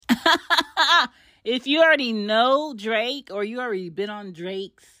If you already know Drake or you already been on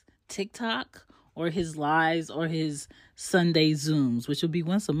Drake's TikTok or his lives or his Sunday Zooms, which will be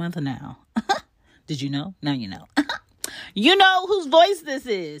once a month now. Did you know? Now you know. You know whose voice this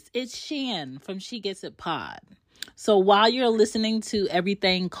is. It's Shan from She Gets It Pod. So while you're listening to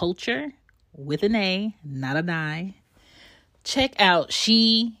Everything Culture with an A, not an I, check out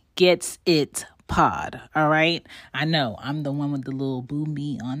She Gets It Pod. All right. I know I'm the one with the little boom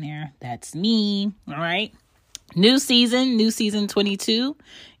me on there. That's me. All right. New season 22,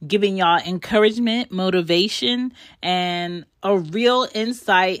 giving y'all encouragement, motivation, and a real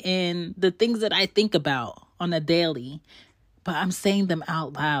insight in the things that I think about on a daily, but I'm saying them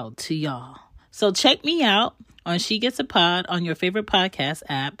out loud to y'all. So check me out on She Gets a Pod on your favorite podcast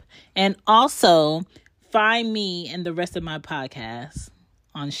app, and also find me and the rest of my podcasts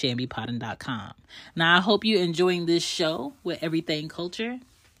on shambypodden.com. Now, I hope you're enjoying this show with Everything Culture.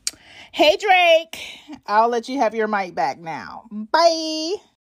 Hey, Drake, I'll let you have your mic back now. Bye.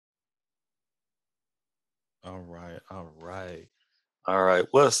 All right.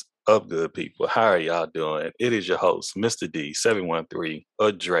 What's up, good people? How are y'all doing? It is your host, Mr. D, 713,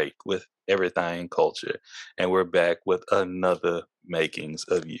 or Drake, with Everything Culture. And we're back with another Makings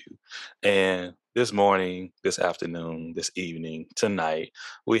of You. And this morning, this afternoon, this evening, tonight,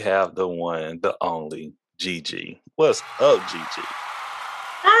 we have the one, the only, Gigi. What's up, Gigi?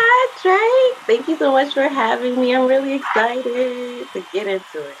 Hi, Drake. Thank you so much for having me. I'm really excited to get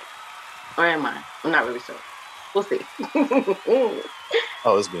into it. Or am I? I'm not really sure. We'll see.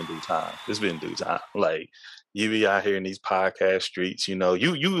 Oh, it's been due time. Like, you be out here in these podcast streets, you know,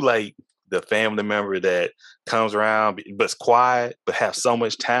 you like the family member that comes around but's quiet but have so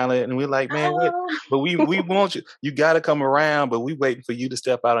much talent, and we're like, man, but we want you. You got to come around, but we waiting for you to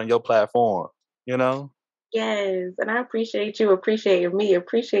step out on your platform, you know? Yes, and I appreciate you appreciating me,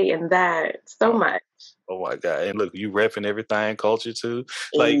 appreciating that so much. Oh my God. And look, you repping Everything Culture too.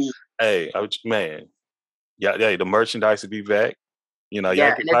 Like, hey, man, yeah, the merchandise will be back. You know,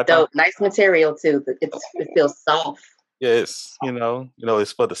 yeah, and it's dope. Nice material too. It feels soft. Yes, you know,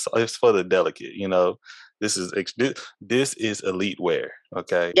 it's for the delicate. You know, this is elite wear.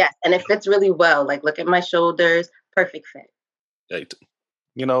 Okay. Yes, and it fits really well. Like, look at my shoulders, perfect fit. Hey,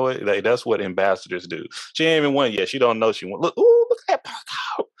 you know what? Like, that's what ambassadors do. She ain't even won yet. She don't know she won. Look at that park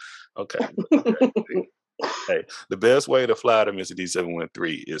out. Okay. Hey, the best way to fly to Mr.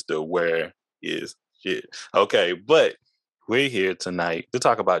 D713 is to wear his shit. Okay, but we're here tonight to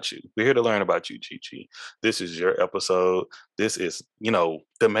talk about you. We're here to learn about you, Gigi. This is your episode. This is,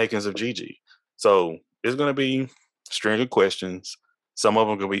 the makings of Gigi. So it's going to be string of questions. Some of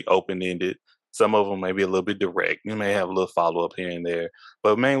them going to be open-ended. Some of them may be a little bit direct. You may have a little follow-up here and there.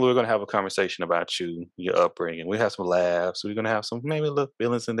 But mainly we're going to have a conversation about you, your upbringing. We have some laughs. We're going to have some maybe a little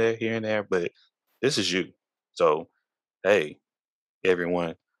feelings in there, here and there. But this is you. So, hey,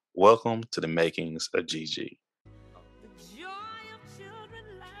 everyone, welcome to the makings of Gigi.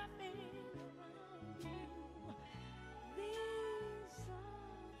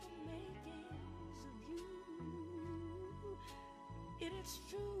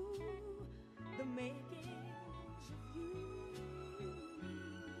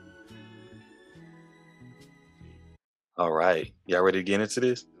 All right. Y'all ready to get into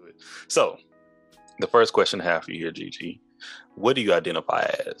this? So, the first question I have for you here, Gigi, what do you identify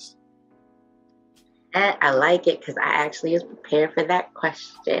as? I like it because I actually was prepared for that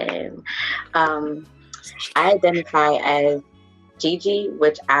question. I identify as Gigi,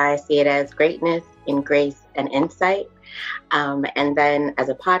 which I see it as greatness and grace and insight. And then as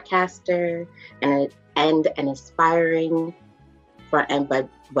a podcaster and an aspiring front-end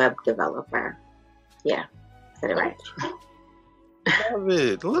web developer. Yeah, said it right. Love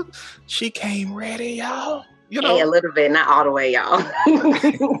it. Look, she came ready, y'all. Hey, a little bit, not all the way, y'all.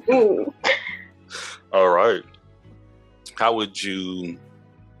 All right. How would you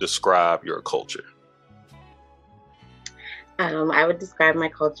describe your culture? I would describe my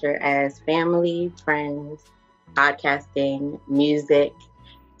culture as family, friends, podcasting, music,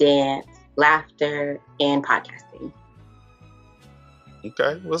 dance, laughter, and podcasting.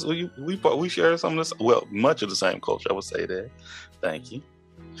 Okay, we share some of this. Well, much of the same culture, I would say that. Thank you.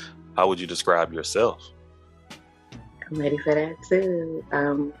 How would you describe yourself? I'm ready for that too.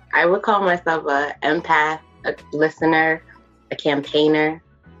 I would call myself an empath, a listener, a campaigner,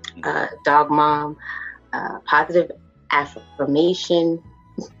 a dog mom, positive affirmation,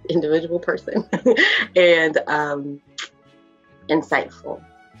 individual person, and insightful.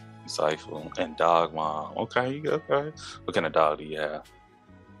 Insightful and dog mom. Okay. What kind of dog do you have?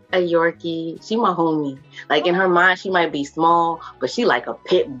 a Yorkie. She my homie. Like in her mind, she might be small, but she like a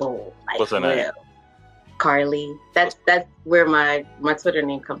pit bull. Like, what's her name? Carly. That's where my Twitter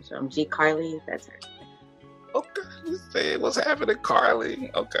name comes from. G Carly. That's her. Okay, you said what's happening,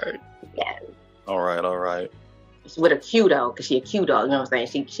 Carly? Okay. Yeah. All right. She's with a Q though, because she a Q dog. You know what I'm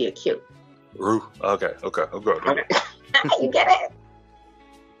saying? She a Q. Roo. Okay. You get it?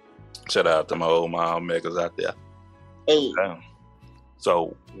 Shout out to my old mom Megas out there. Hey.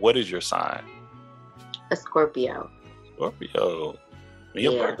 So, what is your sign? A Scorpio. Scorpio.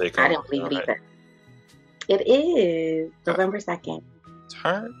 Your birthday I didn't believe it either. It is November 2nd.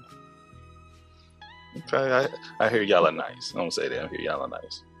 Turn. Okay, I hear y'all are nice. I don't say that. I hear y'all are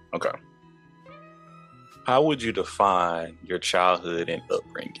nice. Okay. How would you define your childhood and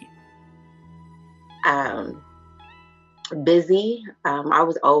upbringing? Busy. I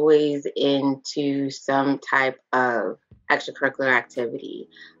was always into some type of extracurricular activity,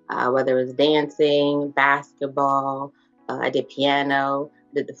 whether it was dancing, basketball. I did piano,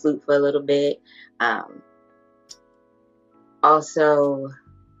 did the flute for a little bit. Also,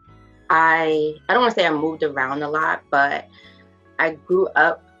 I don't want to say I moved around a lot, but I grew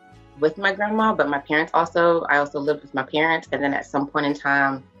up with my grandma, but I also lived with my parents. And then at some point in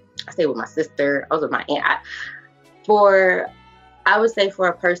time, I stayed with my sister. I was with my aunt. I would say for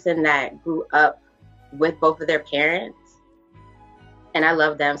a person that grew up with both of their parents, and I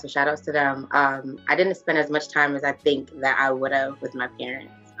love them, so shout outs to them. I didn't spend as much time as I think that I would have with my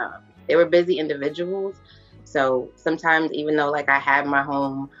parents. They were busy individuals. So sometimes, even though like I had my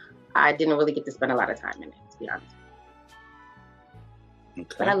home, I didn't really get to spend a lot of time in it, to be honest.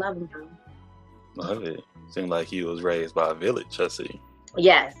 Okay. But I love them, though. Love it. Seemed like you was raised by a village, I see.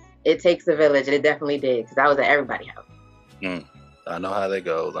 Yes, it takes a village, and it definitely did, because I was at everybody's house. I know how that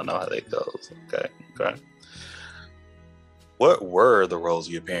goes. Okay. What were the roles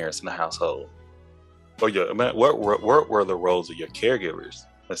of your parents in the household? What were the roles of your caregivers?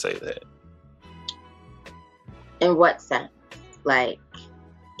 Let's say that. In what sense? Like,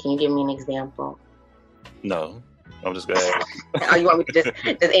 can you give me an example? No, I'm just gonna ask. Oh, you want me to just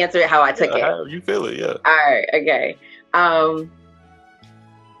answer it how I took it? You feel it, yeah. All right, okay. All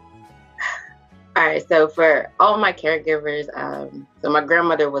right, so for all my caregivers, so my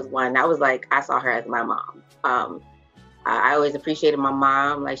grandmother was one. That was like, I saw her as my mom. I always appreciated my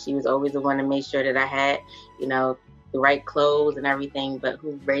mom. Like, she was always the one to make sure that I had, the right clothes and everything. But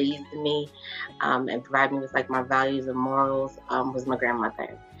who raised me and provided me with like my values and morals was my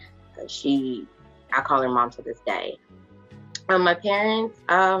grandmother. I call her mom to this day. My parents,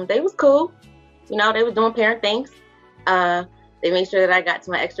 they was cool. They was doing parent things. They made sure that I got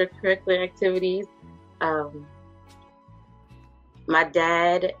to my extracurricular activities. My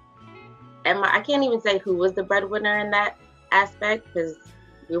dad and I can't even say who was the breadwinner in that aspect, because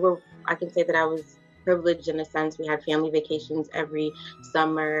I can say that I was privileged in a sense. We had family vacations every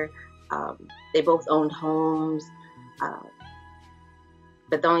summer. They both owned homes.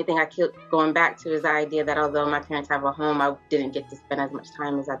 But the only thing I keep going back to is the idea that although my parents have a home, I didn't get to spend as much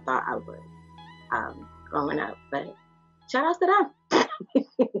time as I thought I would growing up. But shout out to them.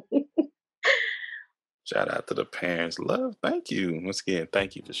 Shout out to the parents. Love. Thank you. Once again,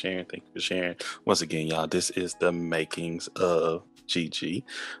 thank you for sharing. Once again, y'all, this is the makings of Gigi.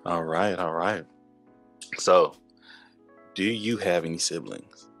 All right. So, do you have any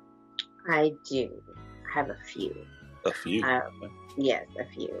siblings? I do. I have a few. A few? Yes, a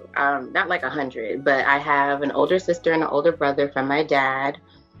few. Not like 100, but I have an older sister and an older brother from my dad.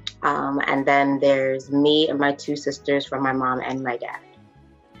 And then there's me and my two sisters from my mom and my dad.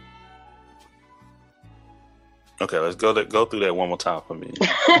 Okay, let's go through that one more time for me.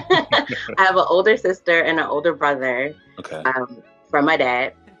 I have an older sister and an older brother. Okay. From my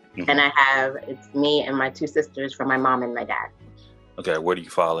dad. Mm-hmm. And it's me and my two sisters from my mom and my dad. Okay, where do you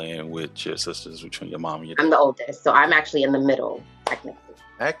fall in with your sisters, between your mom and your dad? I'm the oldest, so I'm actually in the middle, technically.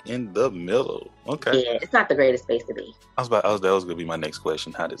 Back in the middle. Okay. Yeah, it's not the greatest space to be. That was going to be my next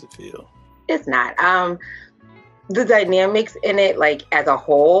question. How does it feel? It's not. The dynamics in it, like as a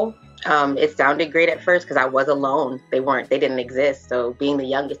whole, it sounded great at first because I was alone. They didn't exist. So being the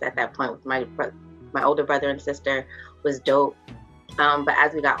youngest at that point with my older brother and sister was dope. But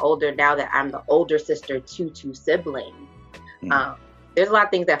as we got older, now that I'm the older sister to two siblings, there's a lot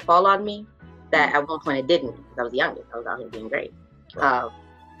of things that fall on me that at one point it didn't, because I was the youngest. I was out here being great. Right.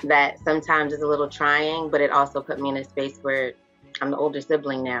 That sometimes is a little trying, but it also put me in a space where I'm the older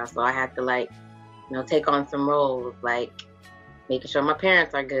sibling now. So I have to take on some roles, like making sure my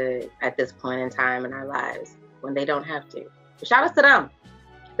parents are good at this point in time in our lives when they don't have to. But shout out to them.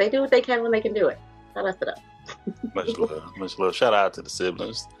 They do what they can when they can do it. Shout out to them. Much love. Shout out to the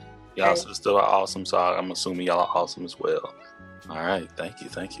siblings. Y'all sisters are awesome, so I'm assuming y'all are awesome as well. All right, thank you.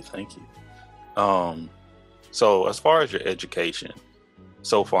 So as far as your education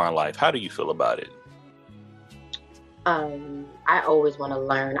so far in life, how do you feel about it? I always want to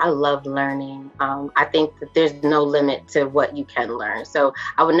learn. I love learning. I think that there's no limit to what you can learn. So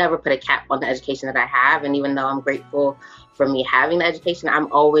I would never put a cap on the education that I have. And even though I'm grateful for me having the education,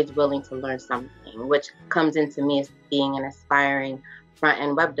 I'm always willing to learn something, which comes into me as being an aspiring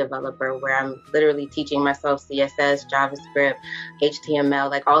front-end web developer, where I'm literally teaching myself CSS, JavaScript, HTML,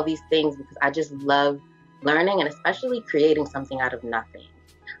 like all these things, because I just love learning and especially creating something out of nothing.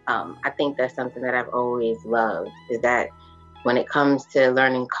 I think that's something that I've always loved, is that when it comes to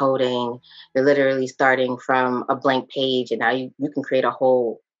learning coding, you're literally starting from a blank page, and now you can create a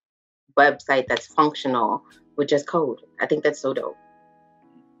whole website that's functional with just code. I think that's so dope.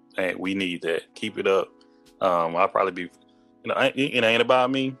 Hey, we need that. Keep it up. I'll probably be, it ain't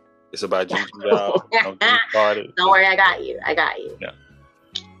about me. It's about Gigi. Don't get started. Don't worry, I got you. Yeah.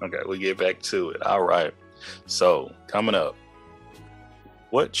 Okay, we'll get back to it. All right. So, coming up,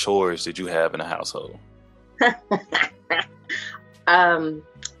 what chores did you have in the household?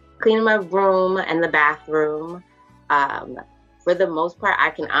 Cleaning my room and the bathroom. For the most part, I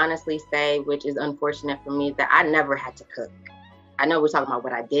can honestly say, which is unfortunate for me, that I never had to cook. I know we're talking about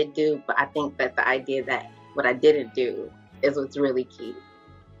what I did do, but I think that the idea that what I didn't do is what's really key.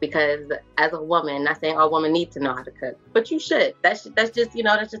 Because as a woman, not saying all women need to know how to cook, but you should. That's just that's just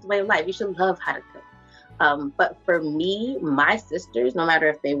the way of life. You should love how to cook. But for me, my sisters, no matter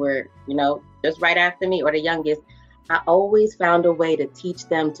if they were, just right after me or the youngest, I always found a way to teach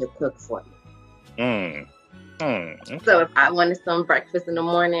them to cook for me. Okay. So if I wanted some breakfast in the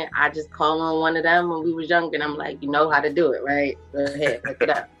morning, I just call on one of them when we was younger, and I'm like, you know how to do it, right? Go ahead, pick it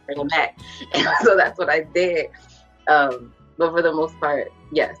up, bring it back. And so that's what I did. But for the most part,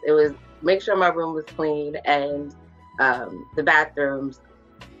 yes, it was make sure my room was clean and the bathrooms.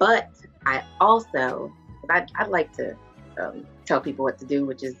 But I also, I'd like to tell people what to do,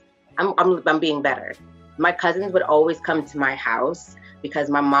 which is I'm being better. My cousins would always come to my house because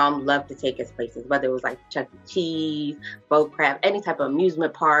my mom loved to take us places, whether it was like Chuck E. Cheese, Boat Crab, any type of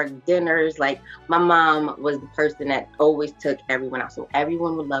amusement park, dinners. Like my mom was the person that always took everyone out. So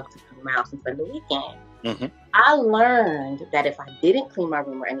everyone would love to come to my house and spend the weekend. Mm-hmm. I learned that if I didn't clean my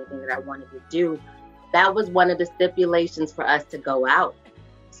room or anything that I wanted to do, that was one of the stipulations for us to go out.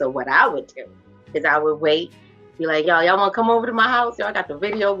 So what I would do is I would wait, be like, y'all want to come over to my house? Y'all got the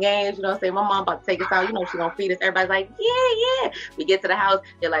video games, say my mom about to take us out, she gonna feed us. Everybody's like, yeah. We get to the house,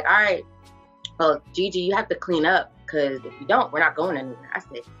 they're like, all right, well, Gigi, you have to clean up, because if you don't, we're not going anywhere. I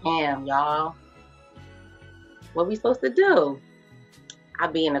said, damn, y'all, what we supposed to do?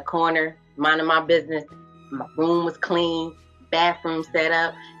 I'd be in the corner, minding my business. My room was clean, bathroom set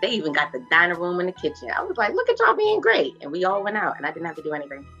up. They even got the dining room and the kitchen. I was like, look at y'all being great. And we all went out, and I didn't have to do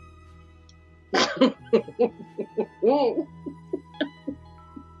anything.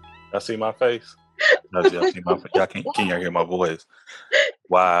 Y'all see my face? No, y'all see my face. Can y'all hear my voice?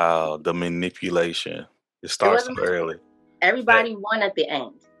 Wow, the manipulation. It starts so early. Everybody won at the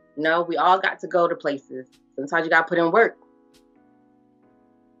end. We all got to go to places. Sometimes you got to put in work.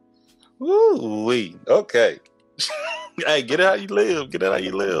 Ooh-wee. Okay. Hey, get it how you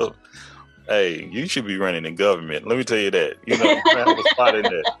live. Hey, you should be running in government. Let me tell you that. You have a spot in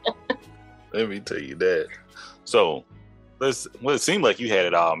there. Let me tell you that. So, it seemed like you had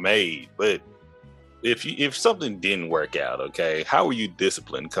it all made, but if something didn't work out, okay, how were you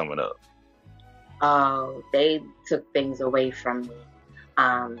disciplined coming up? Oh, they took things away from me,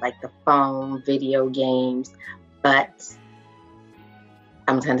 like the phone, video games, but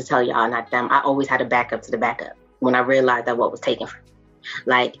I'm going to tell y'all, not them. I always had a backup to the backup when I realized that what was taken from me.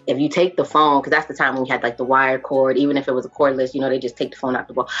 Like, if you take the phone, because that's the time when we had like the wire cord, even if it was a cordless, they just take the phone out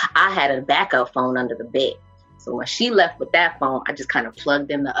the wall. I had a backup phone under the bed. So when she left with that phone, I just kind of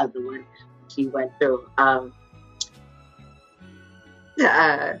plugged in the other one. She went through.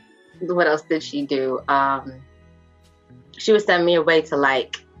 What else did she do? She would send me away to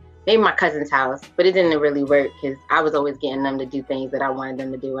maybe my cousin's house, but it didn't really work because I was always getting them to do things that I wanted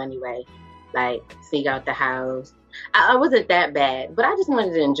them to do anyway, like sneak out the house. I wasn't that bad, but I just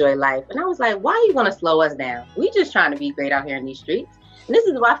wanted to enjoy life. And I was like, why are you going to slow us down? We just trying to be great out here in these streets. And this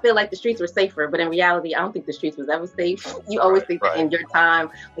is why I feel like the streets were safer. But in reality, I don't think the streets was ever safe. You always think that in your time,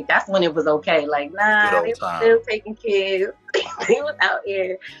 that's when it was okay. Like, nah, they were still taking kids. They was out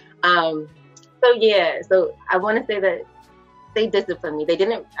here. So I want to say that they disciplined me.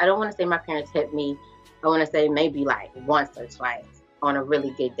 I don't want to say my parents hit me. I want to say maybe once or twice on a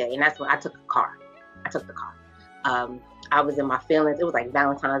really good day. And that's when I took the car. I was in my feelings. It was like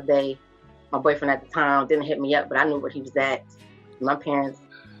Valentine's Day. My boyfriend at the time didn't hit me up, but I knew where he was at. My parents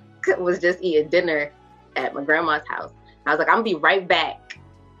was just eating dinner at my grandma's house. I was like, I'm gonna be right back.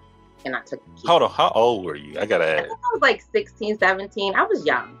 And I took the keys. Hold on, how old were you? I gotta ask. I was like 16, 17. I was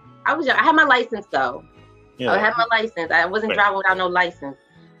young. I had my license though. Yeah. I had my license. I wasn't driving without no license,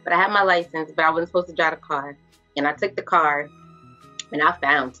 but I had my license, but I wasn't supposed to drive a car. And I took the car and I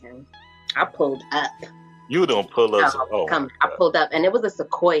found him. I pulled up. You don't pull up. I pulled up and it was a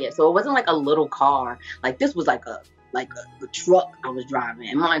Sequoia. So it wasn't like a little car. Like this was like a truck I was driving.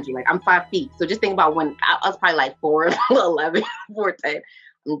 And mind you, like I'm 5 feet. So just think about when I was probably like 4'11", 4'10".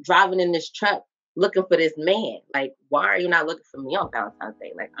 I'm driving in this truck looking for this man. Like, why are you not looking for me on Valentine's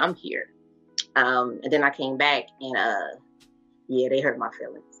Day? Like, I'm here. And then I came back and they hurt my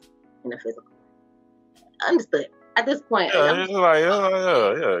feelings in the physical. Understood. At this point, yeah. I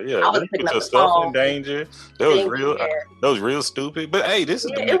was picking up the phone. In danger. That was real stupid. But hey, this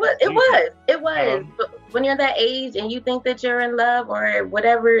is it was. But when you're that age and you think that you're in love or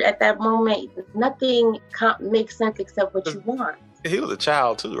whatever at that moment, nothing makes sense except what you want. He was a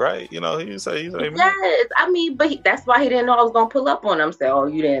child too, right? You know, he say yes. I mean, but that's why he didn't know I was gonna pull up on him. Say, oh,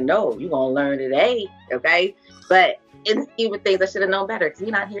 you didn't know. You gonna learn today, okay? But in the scheme of things, I should have known better because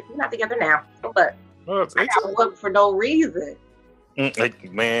we're not here. We're not together now. But I got whooped for no reason.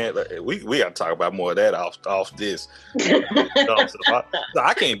 Man, we got to talk about more of that off this.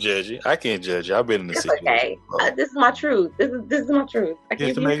 I can't judge you. I've been in the situation. Okay. This is my truth. This is my truth.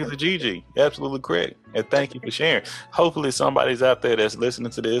 It's the makers of Gigi. Absolutely correct. And thank you for sharing. Hopefully somebody's out there that's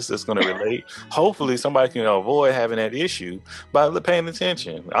listening to this that's going to relate. Hopefully somebody can avoid having that issue by paying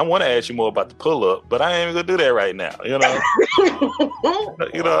attention. I want to ask you more about the pull-up, but I ain't going to do that right now. You know, I ain't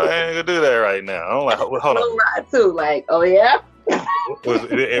going to do that right now. I'm like, hold on. Right too. Like, oh yeah.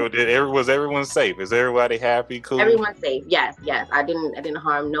 Was everyone safe? Is everybody happy? Cool. Everyone's safe. Yes. I didn't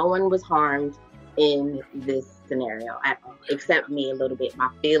harm. No one was harmed in this scenario at all, except me a little bit. My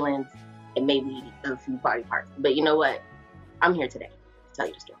feelings and maybe a few body parts. But you know what? I'm here today to tell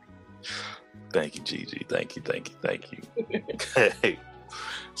you the story. Thank you, Gigi. Thank you. Okay.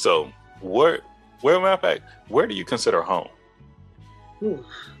 So, matter of fact, where do you consider home? Ooh.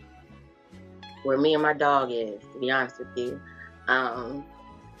 Where me and my dog is, to be honest with you.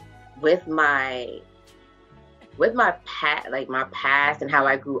 With my past and how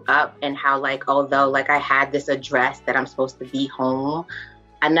I grew up and how like although like I had this address that I'm supposed to be home,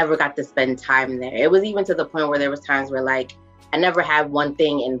 I never got to spend time there. It was even to the point where there was times where like I never had one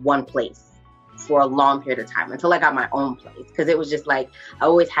thing in one place for a long period of time until I got my own place, because it was just like I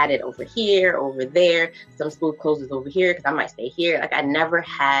always had it over here, over there. Some school closes over here because I might stay here. Like I never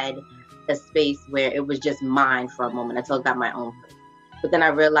had a space where it was just mine for a moment until I got my own place. But then I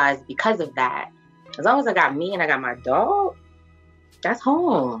realized because of that, as long as I got me and I got my dog, that's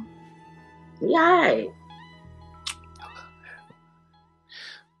home. Yeah.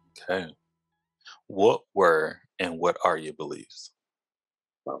 Okay. What were and what are your beliefs?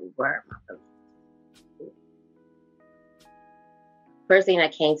 What were my beliefs? First thing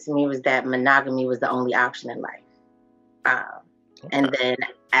that came to me was that monogamy was the only option in life. And then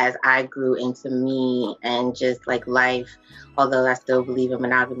as I grew into me and just like life, although I still believe in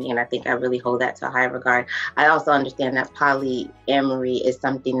monogamy and I think I really hold that to a high regard, I also understand that polyamory is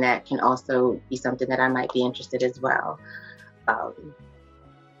something that can also be something that I might be interested as well.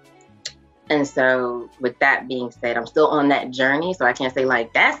 And so with that being said, I'm still on that journey. So I can't say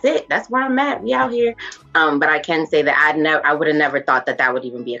like, that's it. That's where I'm at. We out here. But I can say that I would have never thought that would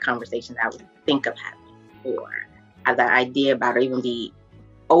even be a conversation that I would think of having or have that idea about or even be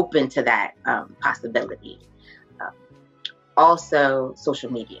open to that possibility. Also,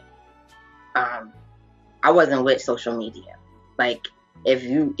 social media. I wasn't with social media. Like if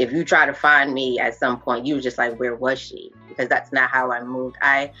you try to find me at some point, you were just like, where was she? Because that's not how I moved.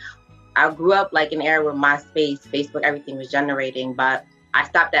 I grew up like an era where MySpace, Facebook, everything was generating, but I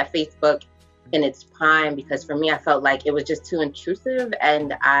stopped at Facebook in its prime because for me, I felt like it was just too intrusive.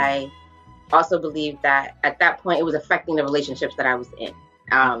 And I also believed that at that point, it was affecting the relationships that I was in.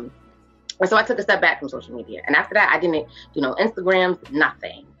 And so I took a step back from social media. And after that, I didn't, Instagrams,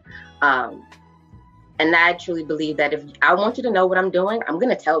 nothing. And I truly believe that if I want you to know what I'm doing, I'm going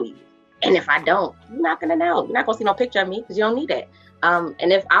to tell you. And if I don't, you're not going to know. You're not going to see no picture of me because you don't need it. And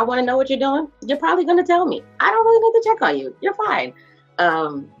if I want to know what you're doing, you're probably going to tell me. I don't really need to check on you. You're fine.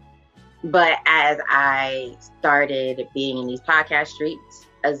 But as I started being in these podcast streets,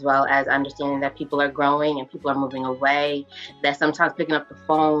 as well as understanding that people are growing and people are moving away, that sometimes picking up the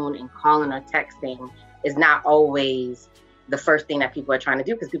phone and calling or texting is not always the first thing that people are trying to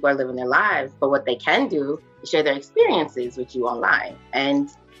do because people are living their lives. But what they can do is share their experiences with you online. And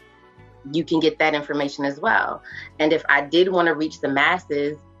you can get that information as well. And if I did want to reach the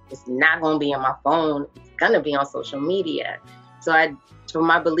masses, it's not going to be on my phone. It's going to be on social media. So from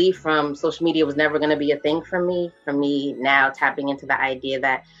my belief from social media was never going to be a thing for me now tapping into the idea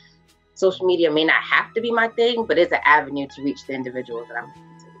that social media may not have to be my thing, but it's an avenue to reach the individuals that I'm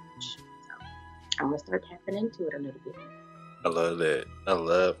looking to reach. So I'm going to start tapping into it a little bit. I love that. I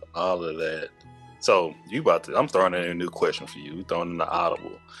love all of that. So I'm throwing in a new question for you. We're throwing in the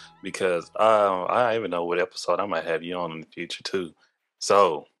audible because I don't even know what episode I might have you on in the future too.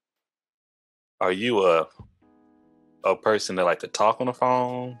 So are you a person that like to talk on the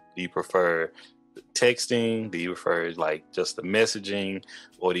phone? Do you prefer texting? Do you prefer like just the messaging,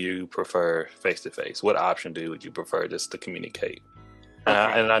 or do you prefer face-to-face? What option would you prefer just to communicate?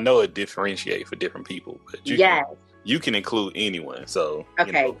 Okay. And I know it differentiates for different people, but you can include anyone. So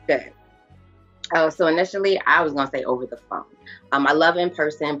okay, good. Oh, so initially I was gonna say over the phone. I love in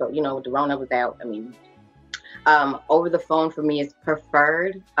person, but with the Rona was out. Over the phone for me is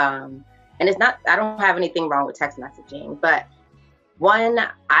preferred. And it's not. I don't have anything wrong with text messaging, but one,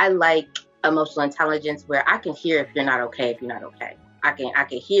 I like emotional intelligence where I can hear if you're not okay. If you're not okay, I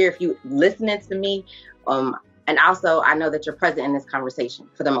can hear if you listening to me. And also I know that you're present in this conversation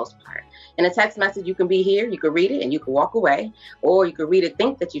for the most part. In a text message, you can be here, you can read it, and you can walk away, or you can read it,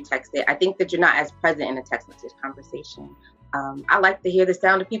 think that you texted. I think that you're not as present in a text message conversation. I like to hear the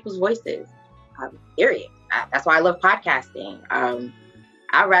sound of people's voices. Period. That's why I love podcasting.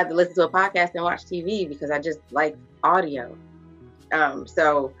 I'd rather listen to a podcast than watch TV because I just like audio.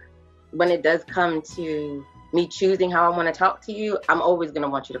 So when it does come to me choosing how I want to talk to you, I'm always going to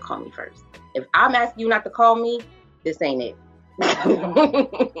want you to call me first. If I'm asking you not to call me, this ain't it.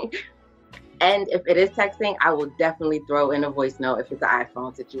 And if it is texting, I will definitely throw in a voice note if it's an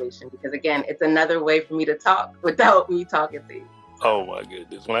iPhone situation, because again, it's another way for me to talk without me talking to you. Oh my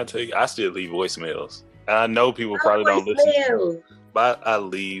goodness. When I tell you, I still leave voicemails. And I know people probably don't listen, but I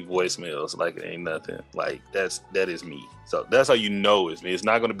leave voicemails like it ain't nothing. Like that is me. So that's how you know it's me. It's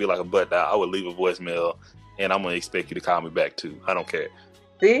not going to be like a butt dial. I would leave a voicemail and I'm going to expect you to call me back too. I don't care.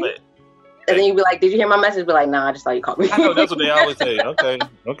 See? And then you'd be like, did you hear my message? Be like, nah, I just saw you call me. I know, that's what they always say.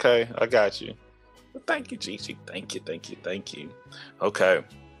 Okay, I got you. Well, thank you, Gigi. Thank you. Okay.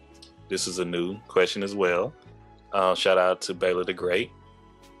 This is a new question as well. Shout out to Baylor the Great.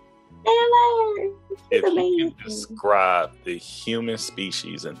 Baylor! If you can describe the human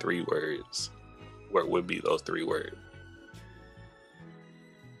species in 3 words, what would be those 3 words?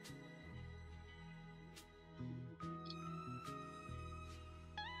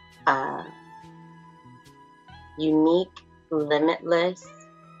 Unique, limitless,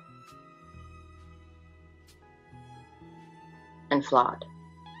 and flawed.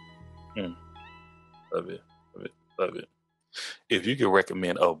 Love it. If you could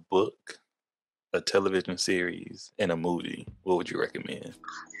recommend a book, a television series, and a movie, what would you recommend?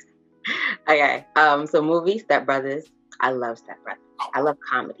 Okay, so movie, Step Brothers. I love Step Brothers. I love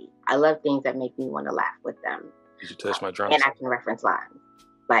comedy. I love things that make me want to laugh with them. Did you touch my drums? And I can reference lines.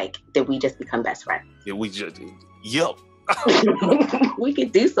 Like, did we just become best friends? Yeah, we just, yep. We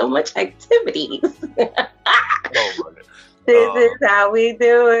could do so much activities. Oh my God. This is how we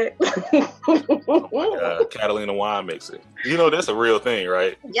do it. Oh my God. Catalina wine mixer. You know that's a real thing,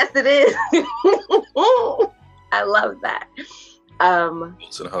 right? Yes, it is. I love that.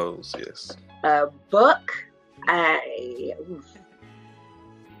 Boots and hoes, yes. Book.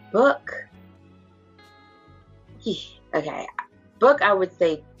 Okay. Book, I would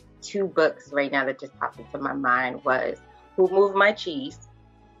say 2 books right now that just popped into my mind was Who Moved My Cheese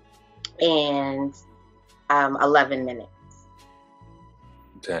and 11 Minutes.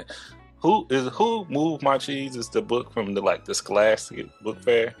 Okay. Who Moved My Cheese is the book from the Scholastic Book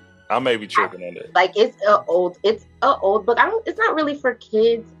Fair? I may be tripping on that. Like it's an old book. It's not really for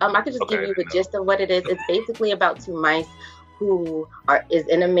kids. I could just give you the gist of what it is. It's basically about 2 mice who is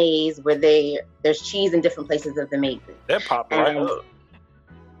in a maze where there's cheese in different places of the maze. That popped right up.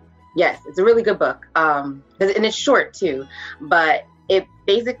 Yes, it's a really good book. And it's short too, but it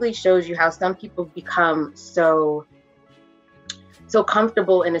basically shows you how some people become so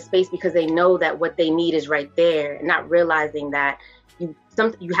comfortable in a space because they know that what they need is right there, and not realizing that you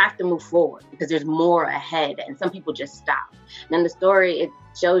have to move forward because there's more ahead, and some people just stop. And in the story, it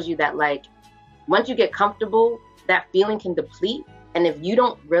shows you that once you get comfortable, that feeling can deplete, and if you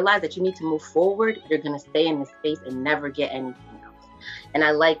don't realize that you need to move forward, you're going to stay in this space and never get anything else. And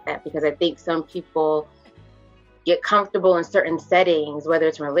I like that because I think some people get comfortable in certain settings, whether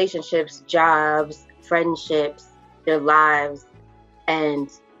it's relationships, jobs, friendships, their lives. And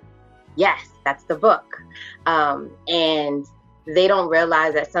yes, that's the book. And they don't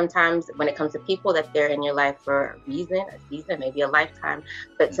realize that sometimes when it comes to people, that they're in your life for a reason, a season, maybe a lifetime.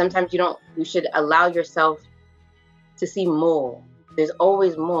 But sometimes you should allow yourself to see more. There's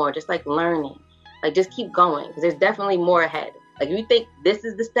always more, just like learning. Like, just keep going, because there's definitely more ahead. Like, if you think this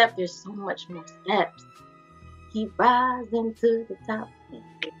is the step, there's so much more steps. Keep rising to the top.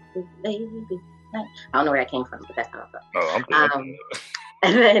 I don't know where that came from, but that's how I felt. Oh, I'm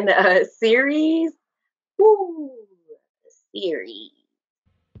And then series. Woo, series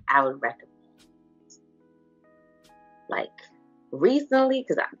I would recommend. Like, recently,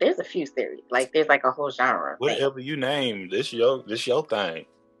 because there's a few series. Like, there's like a whole genre. Whatever you name, this your thing.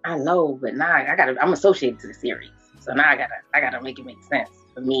 I know, but now I'm associated to the series. So now I gotta make it make sense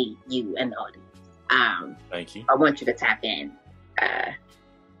for me, you, and the audience. Thank you. I want you to tap in.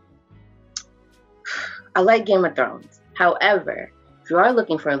 I like Game of Thrones. However, if you are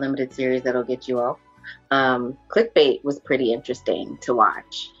looking for a limited series that'll get you off, Clickbait was pretty interesting to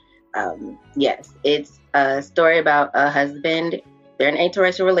watch. Yes, it's a story about a husband. They're in an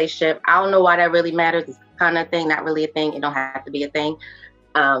interracial relationship. I don't know why that really matters. It's kind of thing, not really a thing. It don't have to be a thing.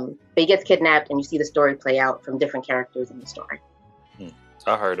 But he gets kidnapped, and you see the story play out from different characters in the story.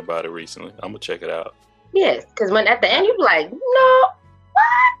 I heard about it recently. I'm gonna check it out. Yes, because when at the end you be like, no,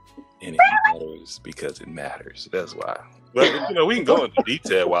 what? And it matters because it matters. That's why. But we can go into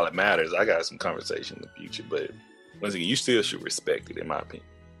detail while it matters. I got some conversation in the future, but once again, you still should respect it, in my opinion.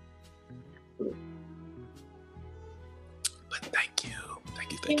 But thank you.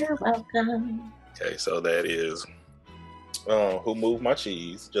 You're welcome. Okay, so that is Who Moved My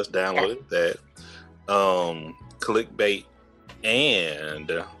Cheese. Just downloaded that. Clickbait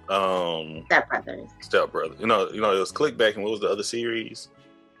and Step Brothers. You know, it was Clickbait, and what was the other series?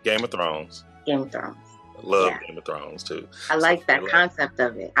 Game of Thrones. Game of Thrones. I love Game of Thrones too. I like that concept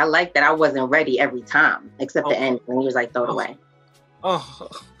of it. I like that I wasn't ready every time, except the end when he was like, throw it away.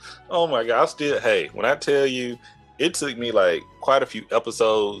 Oh my God. When I tell you, it took me like quite a few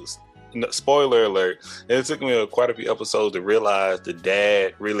episodes. Spoiler alert. It took me quite a few episodes to realize the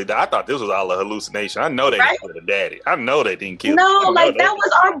dad really died. I thought this was all a hallucination. I know they didn't kill the daddy. I know they didn't kill him. No, like that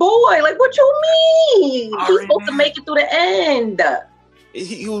was our boy. Like, what you mean? He's supposed to make it through the end.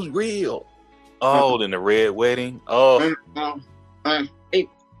 He was real. Oh, then the red wedding. Oh.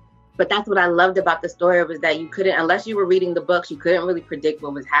 But that's what I loved about the story, was that you couldn't, unless you were reading the books, you couldn't really predict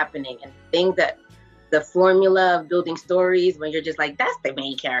what was happening. And things that the formula of building stories, when you're just like, that's the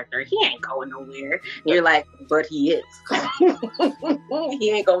main character. He ain't going nowhere. And you're like, but he is.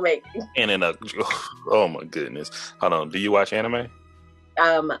 He ain't gonna make it. And then, oh my goodness. Hold on. Do you watch anime?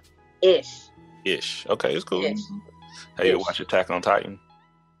 Ish. Okay, it's cool. Have you watched Attack on Titan?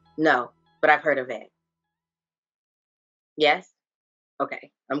 No, but I've heard of it. Yes?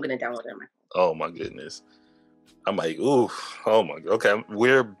 Okay. I'm going to download it on my phone. Oh my goodness. I'm like, ooh, oh my God. Okay,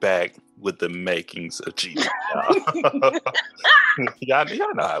 we're back with the makings of GG.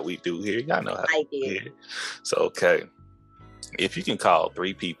 y'all know how we do here. Y'all know how we do here. So, okay. If you can call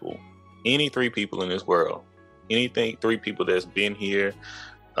three people, any three people in this world, three people that's been here,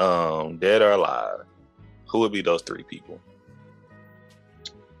 dead or alive, who would be those three people?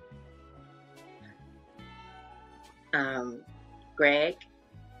 Greg.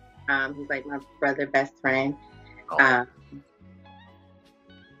 He's like my brother, best friend.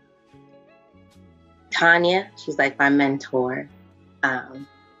 Tanya, she's like my mentor. Dang,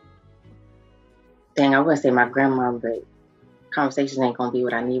 I want to say my grandma, but conversation ain't gonna be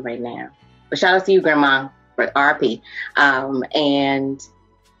what I need right now. But shout out to you, Grandma, for RP. And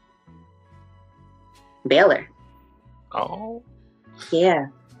Baylor. Oh. Yeah.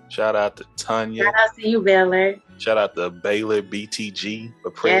 Shout out to Tanya. Shout out to you, Baylor. Shout out to Baylor BTG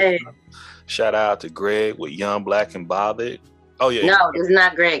for president. Yes. Shout out to Greg with Young, Black, and Bothered. Oh, yeah. No, it's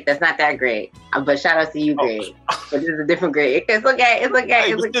not Greg. That's not that Greg. But shout out to you, Greg. But this is a different Greg. It's okay. It's okay.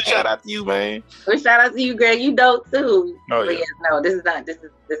 Hey, it's okay. Shout out to you, man. But shout out to you, Greg. You dope too. Oh, but yeah. No, this is not. This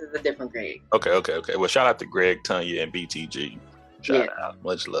is a different Greg. Okay. Well, shout out to Greg, Tanya, and BTG. Shout out.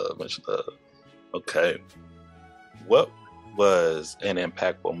 Much love. Okay. What was an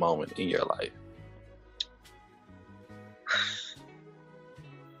impactful moment in your life?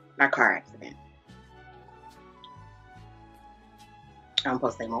 My car accident. I'm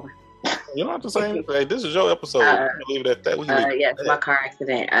supposed to say more. You don't have to say anything. Hey, this is your episode. We can leave it at that. Yes, my car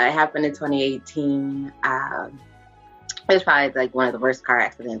accident. It happened in 2018. It was probably like one of the worst car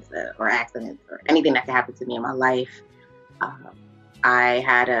accidents or anything that could happen to me in my life. I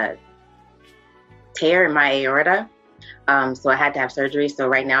had a tear in my aorta. So I had to have surgery. So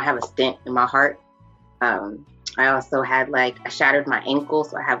right now I have a stent in my heart. I also had like, I shattered my ankle,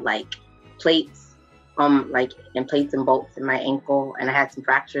 so I have like plates, like and plates and bolts in my ankle, and I had some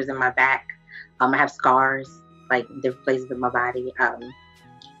fractures in my back. I have scars like different places in my body.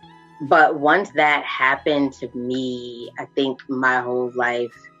 But once that happened to me, I think my whole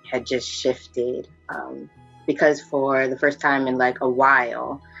life had just shifted. Because for the first time in like a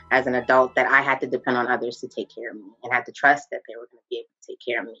while, as an adult, that I had to depend on others to take care of me and had to trust that they were going to be able to take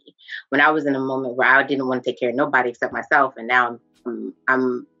care of me. When I was in a moment where I didn't want to take care of nobody except myself, and now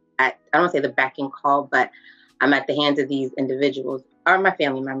I'm at, I don't want to say the beck and call, but I'm at the hands of these individuals, or my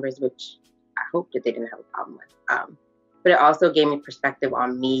family members, which I hope that they didn't have a problem with. But it also gave me perspective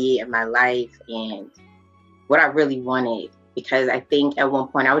on me and my life and what I really wanted. Because I think at one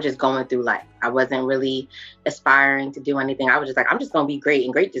point I was just going through life. I wasn't really aspiring to do anything. I was just like, I'm just going to be great,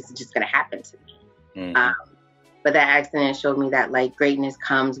 and great is just going to happen to me. But that accident showed me that like greatness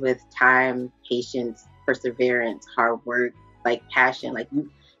comes with time, patience, perseverance, hard work, like passion. Like you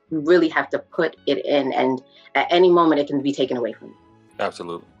really have to put it in, and at any moment it can be taken away from you.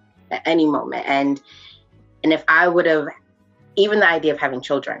 Absolutely. At any moment. And if I would have, even the idea of having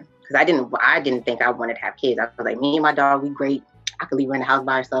children, because I didn't think I wanted to have kids. I was like, me and my dog, we great. I could leave her in the house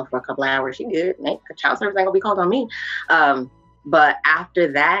by herself for a couple of hours. She good. Child service ain't gonna be called on me. But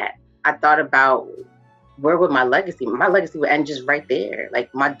after that, I thought about where would my legacy would end just right there.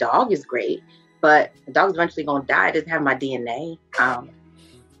 Like my dog is great, but the dog's eventually gonna die. It doesn't have my DNA.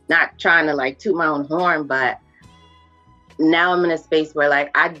 Not trying to like toot my own horn, but now I'm in a space where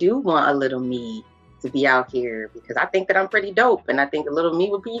like I do want a little me to be out here, because I think that I'm pretty dope, and I think a little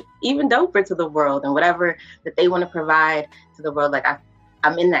me would be even doper to the world, and whatever that they want to provide to the world. Like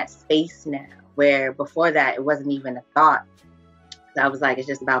I'm in that space now, where before that it wasn't even a thought. I was like, it's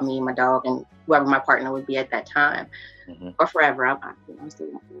just about me and my dog and whoever my partner would be at that time, or forever. I'm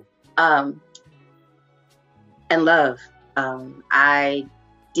still and love. I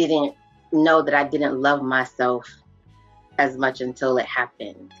didn't know that I didn't love myself as much until it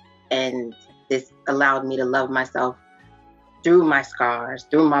happened, and this allowed me to love myself through my scars,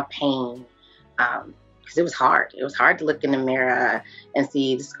 through my pain, because it was hard. It was hard to look in the mirror and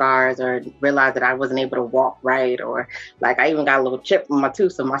see the scars, or realize that I wasn't able to walk right, or like I even got a little chip on my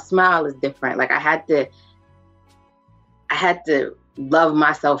tooth, so my smile is different. Like I had to love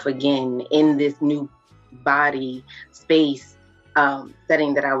myself again in this new body space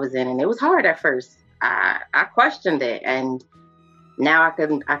setting that I was in, and it was hard at first. I questioned it, and now I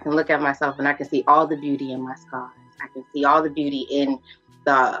can look at myself and I can see all the beauty in my scars. I can see all the beauty in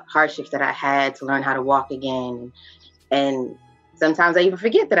the hardships that I had to learn how to walk again. And sometimes I even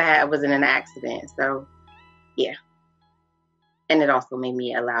forget that I was in an accident. So, yeah. And it also made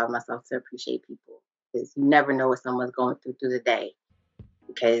me allow myself to appreciate people, because you never know what someone's going through the day,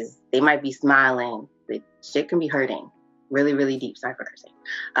 because they might be smiling, but shit can be hurting really, really deep. Sorry for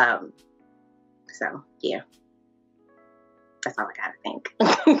cursing. So, yeah. That's all I gotta think.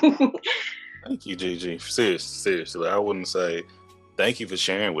 Thank you, Gigi. Seriously, I wouldn't say thank you for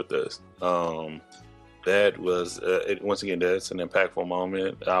sharing with us. That was once again, that's an impactful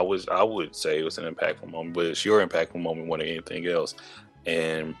moment. I would say it was an impactful moment, but it's your impactful moment more than anything else.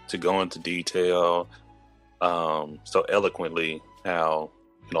 And to go into detail so eloquently how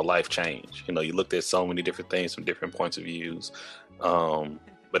life changed. You looked at so many different things from different points of views.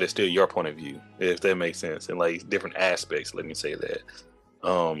 But it's still your point of view, if that makes sense, and like different aspects. Let me say that,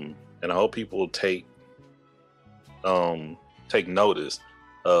 and I hope people take notice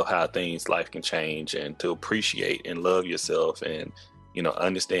of how life can change, and to appreciate and love yourself, and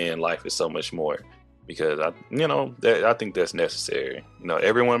understand life is so much more. Because I think that's necessary.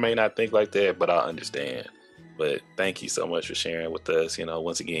 Everyone may not think like that, but I understand. But thank you so much for sharing with us.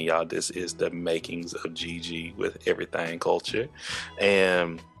 Once again, y'all, this is the makings of Gigi with Everything Culture.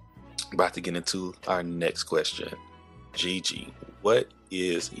 And about to get into our next question. Gigi, what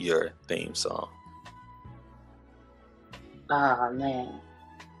is your theme song? Oh, man.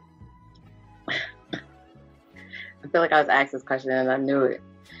 I feel like I was asked this question and I knew it.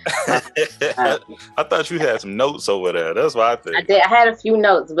 I thought you had some notes over there. That's what I think. I did. I had a few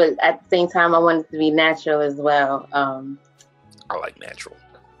notes, but at the same time, I wanted it to be natural as well. I like natural.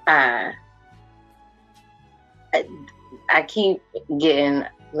 I keep getting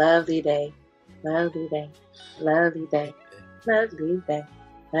lovely day, lovely day, lovely day, lovely day,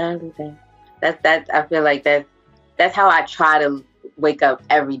 lovely day. That's. I feel like that's how I try to wake up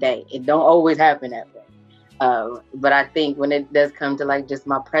every day. It don't always happen that way. But I think when it does come to like just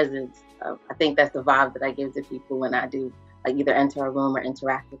my presence, I think that's the vibe that I give to people when I do like either enter a room or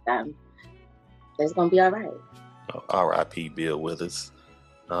interact with them. It's gonna be all right. R.I.P. Bill Withers.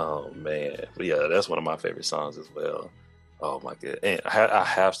 Oh man, but yeah, that's one of my favorite songs as well. Oh my god, and I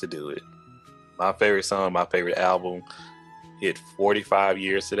have to do it. My favorite song, my favorite album, hit 45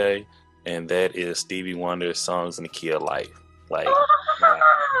 years today, and that is Stevie Wonder's "Songs in the Key of Life." Like,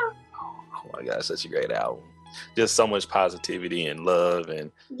 oh my god, such a great album. Just so much positivity and love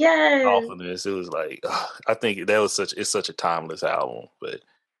and awfulness. It was like, I think that was it's such a timeless album. But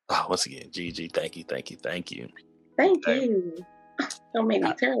once again, Gigi, thank you. Thank you. Don't make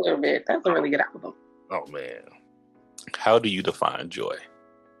me tear a little bit. That's a really good album. Oh man, how do you define joy?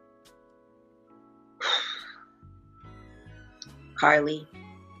 Carly,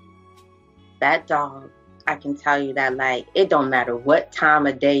 that dog, I can tell you that, like, it don't matter what time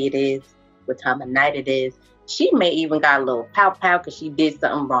of day it is, what time of night it is. She may even got a little pow because she did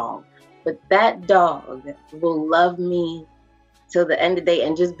something wrong. But that dog will love me till the end of the day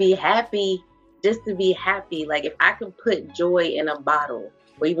and just be happy, just to be happy. Like, if I could put joy in a bottle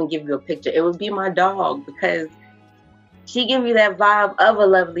or even give you a picture, it would be my dog, because she gives you that vibe of a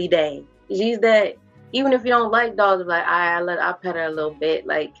lovely day. She's that, even if you don't like dogs, like, I'll pet her a little bit.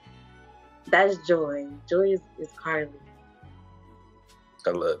 Like, that's joy. Joy is Carly. I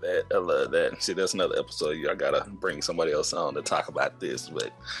love that. See, that's another episode. I gotta bring somebody else on to talk about this.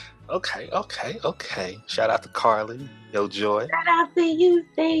 But okay. Shout out to Carly. Yo, Joy. Shout out to you,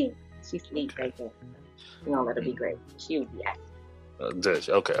 Steve. She sleeps right there. We don't let her be great. She would be active.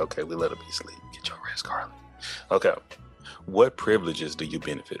 Okay. We let her be asleep. Get your rest, Carly. Okay. What privileges do you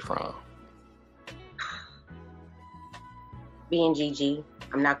benefit from? Being Gigi,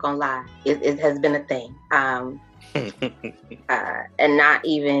 I'm not gonna lie, it has been a thing. And not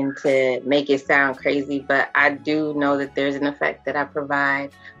even to make it sound crazy, but I do know that there's an effect that I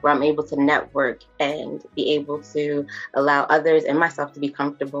provide where I'm able to network and be able to allow others and myself to be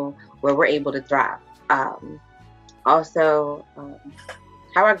comfortable, where we're able to thrive. Also,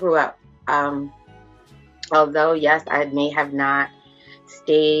 how I grew up. Although, yes, I may have not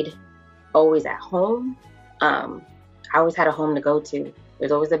stayed always at home, I always had a home to go to.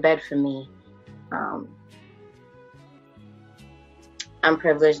 There's always a bed for me. I'm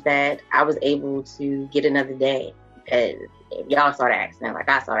privileged that I was able to get another day. If y'all saw the accident, like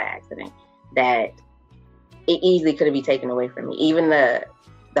I saw the accident, that it easily could have been taken away from me. Even the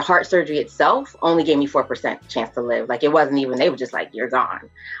heart surgery itself only gave me 4% chance to live. Like, it wasn't even, they were just like, you're gone.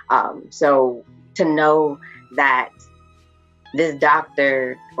 So to know that this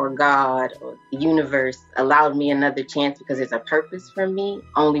doctor or God or the universe allowed me another chance because there's a purpose for me,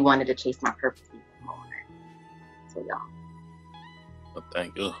 only wanted to chase my purpose even more. So y'all. Well,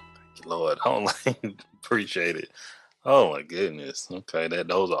 thank you, Lord. Appreciate it. Oh my goodness. Okay,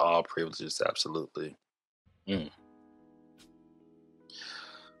 those are all privileges, absolutely.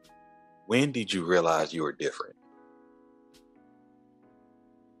 When did you realize you were different?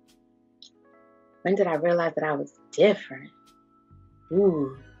 When did I realize that I was different?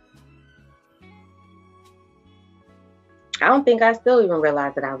 Ooh. I don't think I still even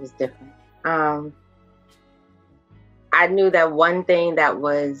realized that I was different. I knew that one thing that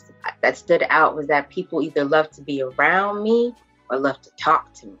stood out was that people either loved to be around me or loved to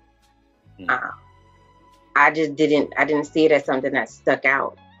talk to me. I didn't see it as something that stuck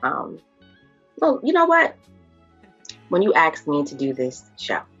out. So you know what? When you asked me to do this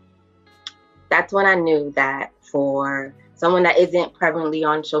show, that's when I knew that for someone that isn't prevalently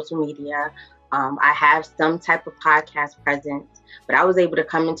on social media, I have some type of podcast presence, but I was able to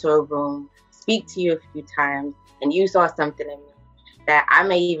come into a room, speak to you a few times, and you saw something in me that I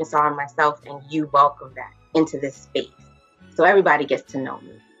may even saw in myself, and you welcomed that into this space. So everybody gets to know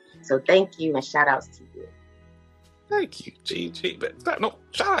me. So thank you, and shout outs to you. Thank you, Gigi. No,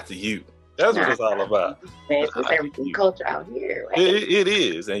 shout out to you. That's what it's all about. Man, it's everything culture out here. Right? It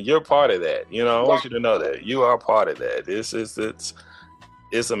is, and you're part of that. I want you to know that you are part of that.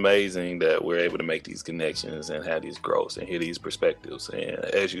 It's amazing that we're able to make these connections and have these growths and hear these perspectives. And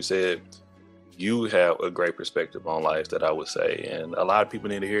as you said, you have a great perspective on life that I would say, and a lot of people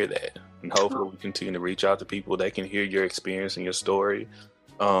need to hear that. And hopefully we continue to reach out to people that can hear your experience and your story,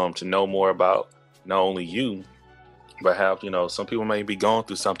 to know more about not only you, but how, some people may be going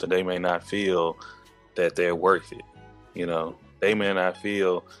through something. They may not feel that they're worth it. They may not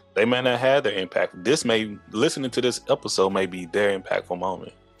have their impact. Listening to this episode may be their impactful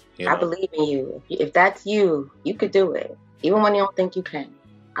moment. I believe in you. If that's you, you could do it. Even when you don't think you can.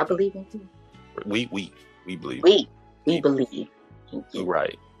 I believe in you. We believe. We believe. You're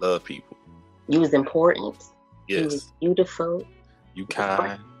right. Love people. You was important. Yes. You was beautiful. You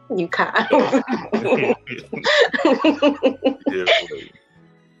kind. You kind.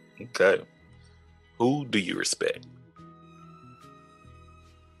 Okay. Who do you respect?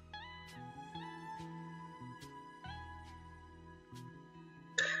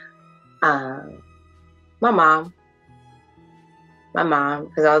 My mom. My mom,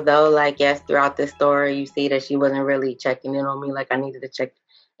 because although, like, yes, throughout this story, you see that she wasn't really checking in on me like I needed to check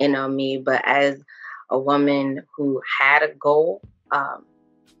in on me. But as a woman who had a goal,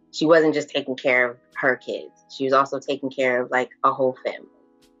 she wasn't just taking care of her kids. She was also taking care of, like, a whole family,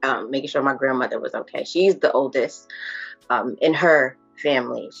 making sure my grandmother was okay. She's the oldest in her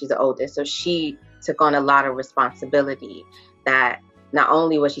family. She's the oldest. So she took on a lot of responsibility that not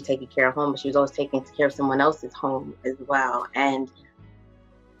only was she taking care of home, but she was always taking care of someone else's home as well. And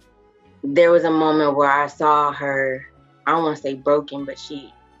there was a moment where I saw her, I don't want to say broken, but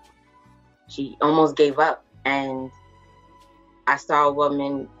she almost gave up. And I saw a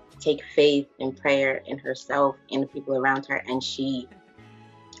woman take faith and prayer in herself and the people around her, and she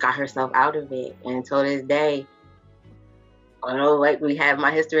got herself out of it. And until this day, although, like, we have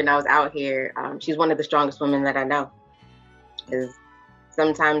my history and I was out here, she's one of the strongest women that I know. Because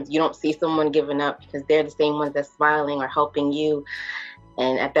sometimes you don't see someone giving up because they're the same ones that's smiling or helping you.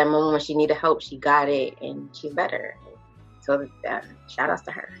 And at that moment when she needed help, she got it and she's better. So shout outs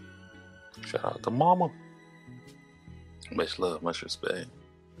to her. Shout out to mama. Much love, much respect.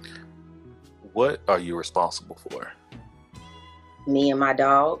 What are you responsible for? Me and my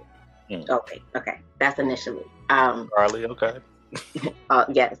dog. Okay. That's initially. Charlie, okay.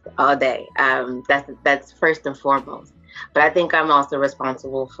 Yes, all day. That's first and foremost. But I think I'm also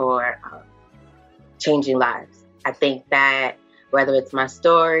responsible for changing lives. I think that whether it's my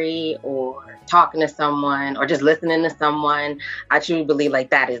story or talking to someone or just listening to someone, I truly believe like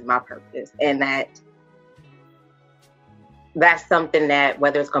that is my purpose. And that's something that,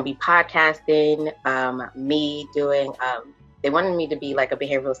 whether it's going to be podcasting, me doing, they wanted me to be like a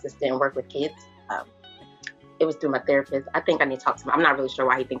behavioral assistant and work with kids. It was through my therapist. I think I need to talk to him. I'm not really sure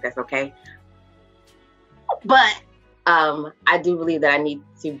why he thinks that's okay. But I do believe that I need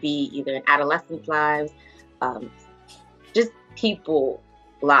to be either in adolescents' lives, just people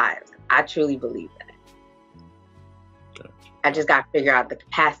lives. I truly believe that. Okay. I just got to figure out the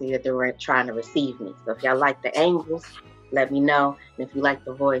capacity that they were trying to receive me. So if y'all like the angles, let me know. And if you like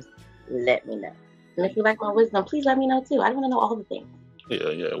the voice, let me know. And if you like my wisdom, please let me know too. I want to know all the things.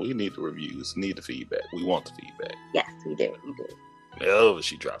 Yeah. We need the reviews. Need the feedback. We want the feedback. Yes, we do. Oh,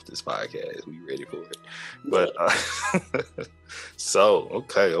 she dropped this podcast. We ready for it. But so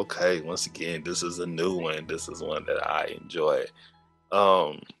okay. Once again, this is a new one. This is one that I enjoy.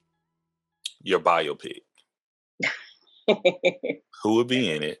 Your biopic. Who would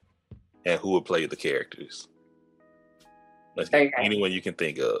be in it, and who would play the characters? Okay. Anyone you can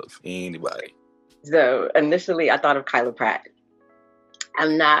think of. Anybody. So initially, I thought of Kyla Pratt.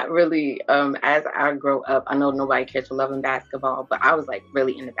 I'm not really, as I grow up, I know nobody cares for loving basketball, but I was like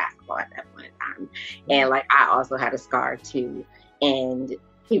really into basketball at that point in time. And like, I also had a scar too. And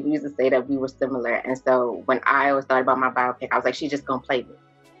people used to say that we were similar. And so when I always thought about my biopic, I was like, she's just going to play me.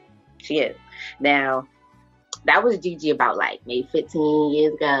 She is. Now, that was Gigi about like maybe 15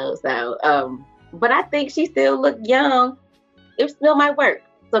 years ago. So, but I think she still looked young. It still might work.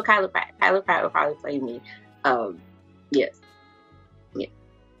 So Kyla Pratt will probably play me. Yes.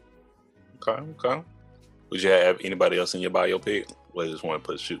 Okay. Would you have anybody else in your biopic? Or just want to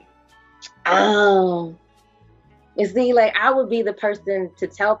put you? You see, like, I would be the person to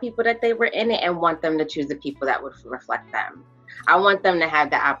tell people that they were in it and want them to choose the people that would reflect them. I want them to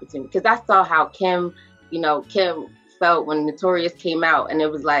have the opportunity, because I saw how Kim felt when Notorious came out, and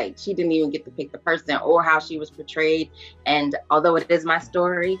it was like she didn't even get to pick the person or how she was portrayed. And although it is my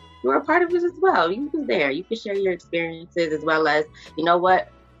story, you were a part of it as well. You was there. You could share your experiences, as well as, you know what,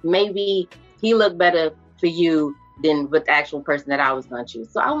 maybe he looked better for you than with the actual person that I was going to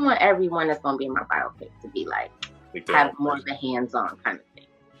choose. So I want everyone that's going to be in my biopic to be like, have more of the hands-on kind of thing.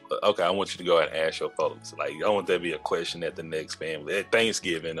 Okay, I want you to go ahead and ask your folks. Like, I want there to be a question at the next family, at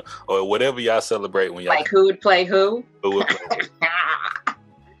Thanksgiving, or whatever y'all celebrate when y'all. Like, who would play who? Who would play who?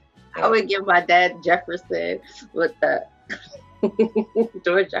 I would give my dad Jefferson with the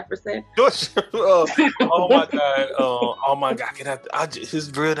George Jefferson. Oh my God!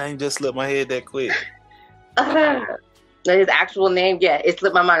 His real name just slipped my head that quick. His actual name, yeah, it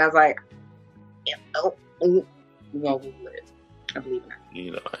slipped my mind. I was like, no, I believe that.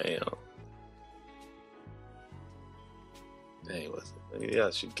 You know, I am. Dang,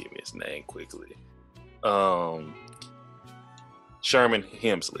 y'all should give me his name quickly. Sherman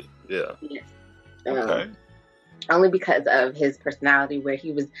Hemsley. Yeah. Yes. Okay. Only because of his personality, where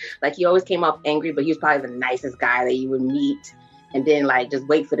he was like, he always came off angry, but he was probably the nicest guy that you would meet. And then like just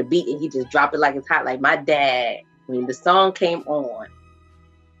wait for the beat and he just dropped it like it's hot. Like my dad, when the song came on,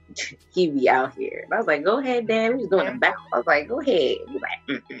 he be out here. And I was like, go ahead, Dad. We was doing a battle. I was like, go ahead. He was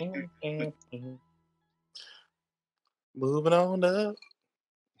like, Moving on up.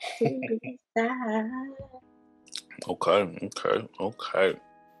 to the side. Okay.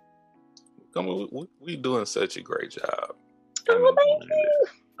 Come on, we doing such a great job. Oh, thank you.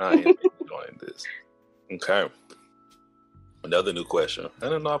 I am enjoying this. Okay. Another new question. I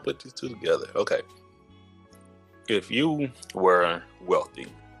don't know. I put these two together. Okay. If you were wealthy,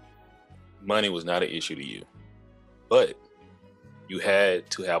 money was not an issue to you, but you had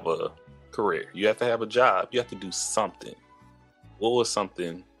to have a career. You have to have a job. You have to do something. What was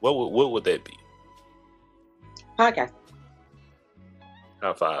something? What would that be? Podcast.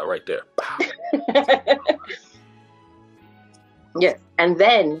 High five right there. Yes. And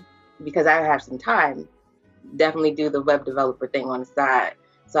then, because I have some time, definitely do the web developer thing on the side.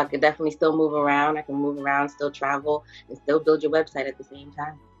 So I could definitely still move around. I can move around, still travel, and still build your website at the same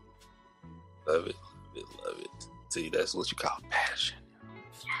time. Love it. Love it. See, that's what you call passion.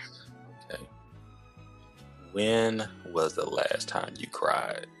 Okay. When was the last time you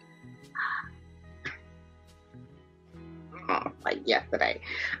cried? Like yesterday.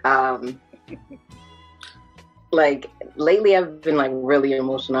 Like lately I've been like really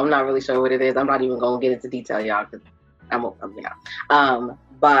emotional. I'm not really sure what it is. I'm not even gonna get into detail, y'all, because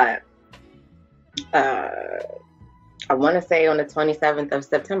but I want to say on the 27th of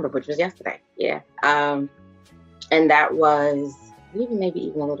September, which was yesterday. Yeah. And that was maybe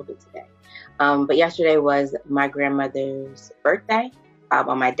even a little bit today. But yesterday was my grandmother's birthday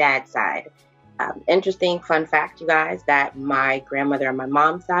on my dad's side. Interesting fun fact, you guys, that my grandmother on my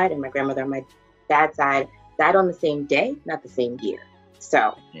mom's side and my grandmother on my dad's side died on the same day, not the same year.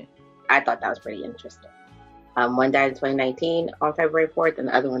 So I thought that was pretty interesting. One died in 2019 on February 4th, and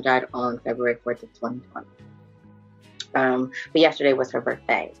the other one died on February 4th of 2020. But yesterday was her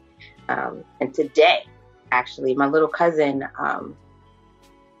birthday. And today, actually, my little cousin,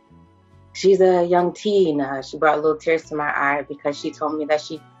 she's a young teen. She brought little tears to my eye because she told me that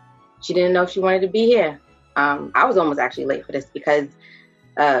she didn't know if she wanted to be here. I was almost actually late for this because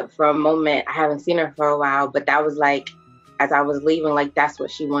for a moment, I haven't seen her for a while, but that was like, as I was leaving, like, that's what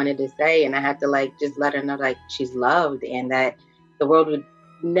she wanted to say. And I had to like, just let her know like she's loved and that the world would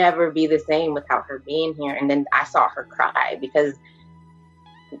never be the same without her being here. And then I saw her cry because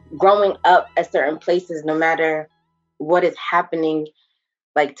growing up at certain places, no matter what is happening,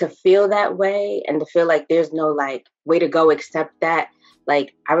 like to feel that way and to feel like there's no like way to go except that.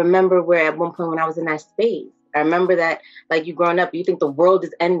 Like I remember where at one point when I was in that space, I remember that like you growing up, you think the world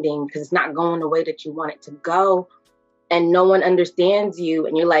is ending because it's not going the way that you want it to go. And no one understands you.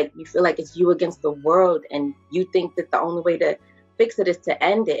 And you're like, you feel like it's you against the world. And you think that the only way to fix it is to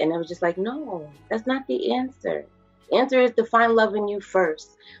end it. And I was just like, no, that's not the answer. The answer is to find love in you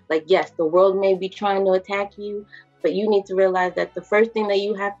first. Like, yes, the world may be trying to attack you, but you need to realize that the first thing that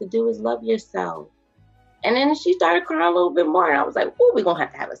you have to do is love yourself. And then she started crying a little bit more. And I was like, oh, we're going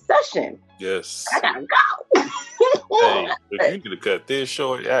to have a session. Yes. I got to go. Hey, if you need to cut this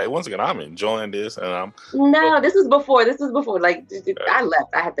short, once again, I'm enjoying this. And this was before. Like, I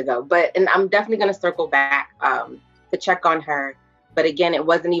left. I had to go. And I'm definitely going to circle back to check on her. But again, it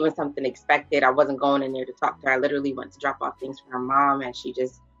wasn't even something expected. I wasn't going in there to talk to her. I literally went to drop off things for her mom. And she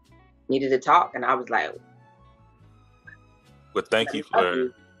just needed to talk. And I was like, but thank you for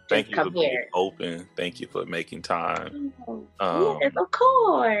being open. Thank you for making time. Yes, of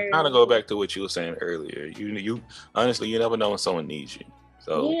course. Kind of go back to what you were saying earlier. You honestly, you never know when someone needs you.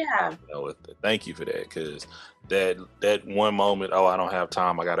 So yeah, thank you for that, because that one moment, I don't have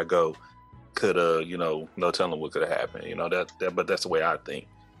time, I gotta go, could have, no telling what could have happened. But that's the way I think.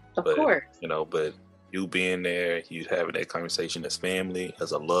 Of course. But you being there, you having that conversation as family,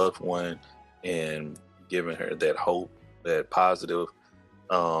 as a loved one, and giving her that hope, that positive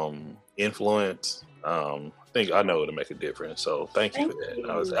influence. I know it'll make a difference. So thank you for that.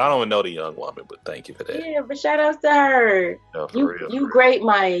 I don't even know the young woman, but thank you for that. Yeah, but shout outs to her. No, you great,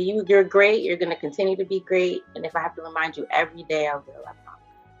 Maya. You're great. You're gonna continue to be great. And if I have to remind you every day, I will. I promise.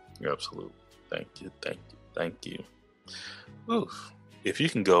 Absolutely. Thank you. Oof. If you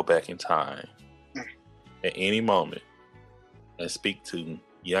can go back in time at any moment and speak to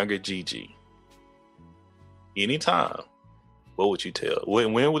younger Gigi, anytime, what would you tell?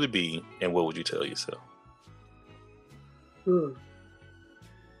 When would it be, and what would you tell yourself?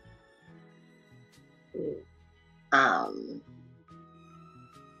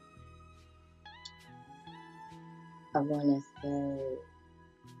 I want to say,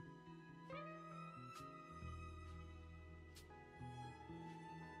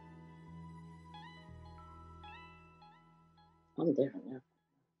 I'm different now.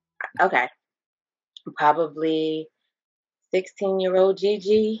 Okay. Probably 16-year-old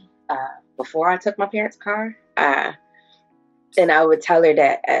Gigi, before I took my parents' car. And I would tell her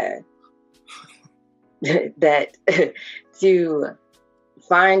that that to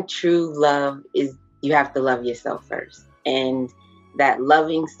find true love is you have to love yourself first. And that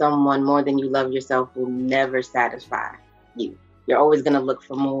loving someone more than you love yourself will never satisfy you. You're always going to look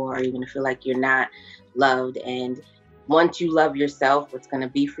for more, or you're going to feel like you're not loved. And once you love yourself, what's going to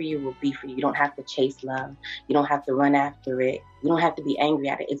be for you will be for you. You don't have to chase love. You don't have to run after it. You don't have to be angry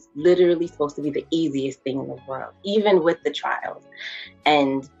at it. It's literally supposed to be the easiest thing in the world, even with the trials.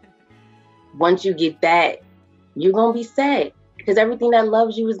 And once you get that, you're going to be sad because everything that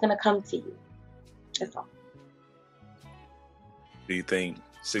loves you is going to come to you. That's all. Do you think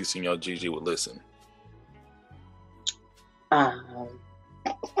 16-year-old Gigi would listen? I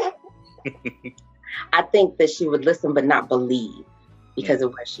think that she would listen but not believe because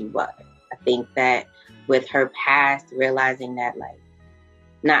of where she was. I think that with her past, realizing that like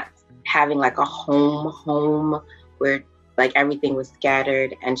not having like a home where like everything was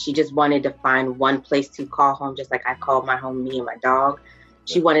scattered and she just wanted to find one place to call home, just like I called my home me and my dog.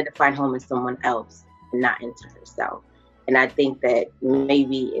 She wanted to find home in someone else and not into herself. And I think that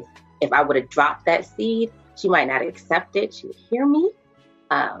maybe if I would have dropped that seed, she might not accept it. She would hear me.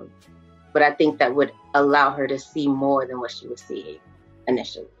 But I think that would allow her to see more than what she was seeing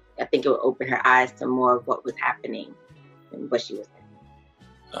initially. I think it would open her eyes to more of what was happening and what she was saying.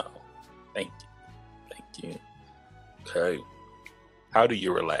 Oh, thank you. Okay. How do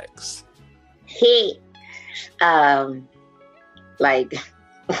you relax? Hey, like,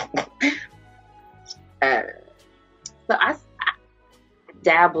 so I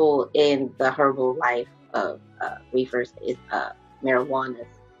dabble in the herbal life of reefers, is marijuana.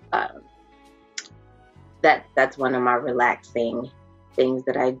 That's one of my relaxing things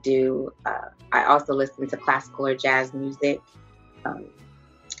that I do. I also listen to classical or jazz music.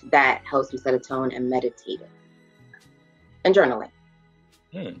 That helps me set a tone, and meditating and journaling.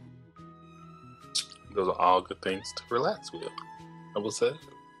 Those are all good things to relax with, I will say.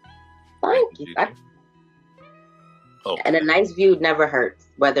 Thank you. And a nice view never hurts,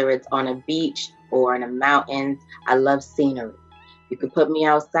 whether it's on a beach or in a mountain. I love scenery. You could put me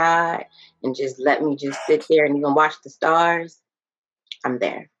outside and just let me just sit there and even watch the stars. I'm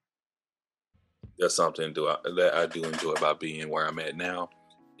there. That's something that I do enjoy about being where I'm at now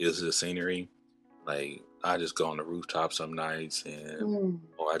is the scenery. Like I just go on the rooftop some nights or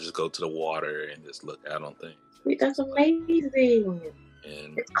I just go to the water and just look out on things. That's amazing.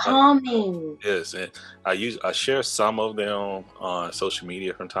 And it's calming. Yes, and I share some of them on social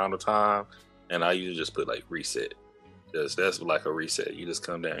media from time to time, and I usually just put like reset. That's like a reset. You just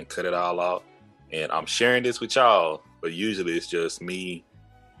come down and cut it all out. And I'm sharing this with y'all, but usually it's just me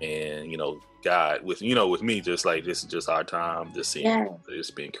and God with me. Just like this is just our time, just seeing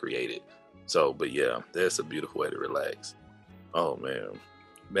it's being created. So, but yeah, that's a beautiful way to relax. Oh man.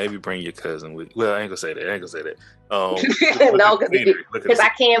 Maybe bring your cousin with. Well, I ain't gonna say that. No, because I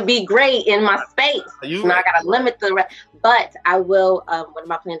can't be great in my space. I gotta limit but I will. One of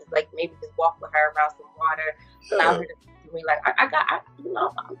my plans is like maybe just walk with her around some water, allow her to me like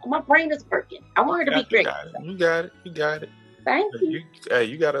my brain is working. I want her to be great. You got it. Thank you.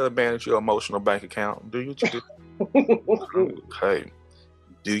 You gotta manage your emotional bank account. Do you do? Okay.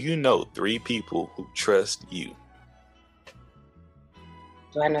 Do you know 3 people who trust you?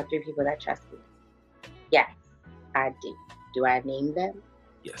 Do I know 3 people that trust me? Yes, I do. Do I name them?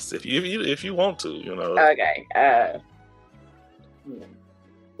 Yes, if you want to, Okay.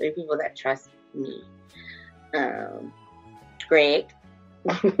 3 people that trust me. Greg.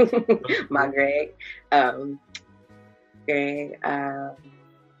 My Greg. Greg. I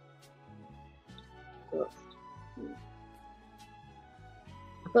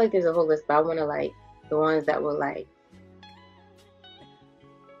feel like there's a whole list, but I want to like the ones that will like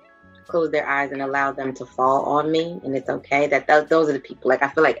close their eyes and allow them to fall on me, and it's okay. Those are the people. Like I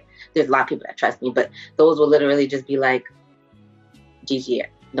feel like there's a lot of people that trust me, but those will literally just be like, Gigi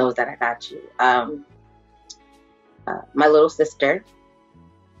knows that I got you. My little sister,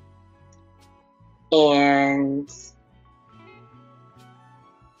 and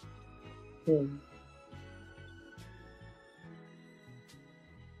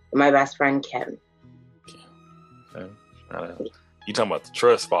my best friend Kim. Okay. You talking about the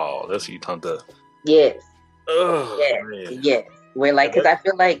trust fall? That's what you talking about. Yes. Oh, yes. Man. Yes. We're like, because I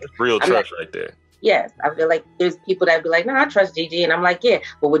feel like real trust right there. Yes, I feel like there's people that be like, no, I trust Gigi, and I'm like, yeah.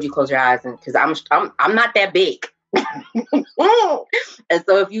 But would you close your eyes? And because I'm not that big, And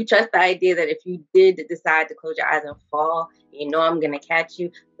so if you trust the idea that if you did decide to close your eyes and fall, you know I'm going to catch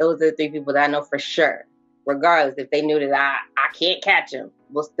you, those are the 3 people that I know for sure. Regardless, if they knew that I can't catch them,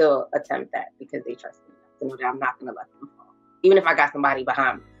 will still attempt that because they trust me to know that I'm not going to let them fall. Even if I got somebody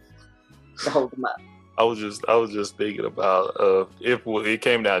behind me to hold them up. I was just thinking about if it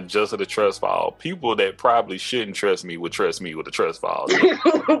came down just to the trust fall, people that probably shouldn't trust me would trust me with a trust fall.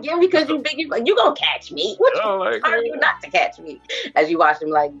 Yeah, because you think you gonna catch me. What are you not to catch me? As you watch them,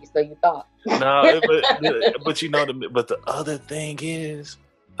 like so you thought. No, but you know, but the other thing is,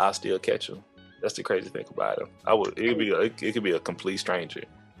 I still catch them. That's the crazy thing about them. It could be a complete stranger,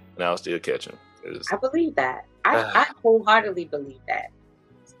 and I'll still catch them. I believe that. I wholeheartedly believe that.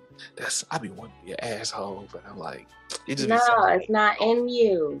 I be wanting to be an asshole, but I'm like, it's not in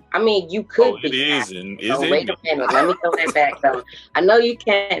you. I mean, you could. It is, and wait a minute. Let me throw that back though. I know you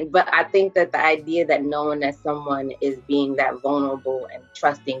can, but I think that the idea that knowing that someone is being that vulnerable and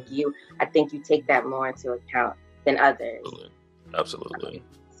trusting you, I think you take that more into account than others. Absolutely.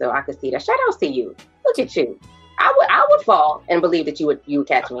 So I could see that. Shout outs to you. Look at you. I would fall and believe that you would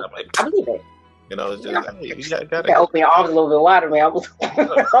catch me. I believe it. You know, it's just, you gotta open your arms a little bit wider, man.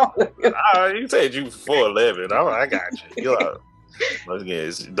 You said you 4'11". I got you. You know, once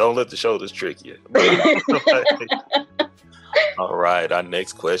again, don't let the shoulders trick you. All right, our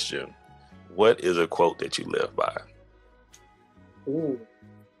next question. What is a quote that you live by? Ooh.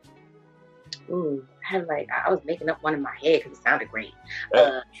 I was making up one in my head because it sounded great.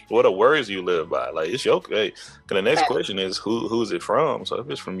 What are words you live by? Like it's your. Hey, the next question is who's it from? So if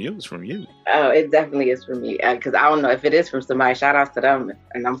it's from you, it's from you. Oh, it definitely is from me because I don't know if it is from somebody. Shout outs to them,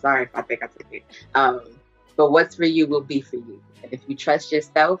 and I'm sorry if I think I took it. But what's for you will be for you, and if you trust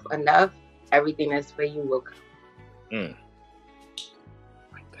yourself enough, everything that's for you will come.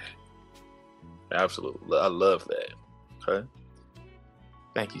 Like that. Absolutely, I love that. Okay.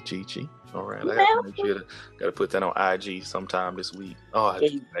 Thank you, Chi-Chi. All right, I gotta put that on IG sometime this week. Oh, I have to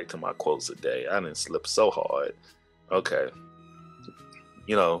get back to my quotes today. I didn't slip so hard. Okay,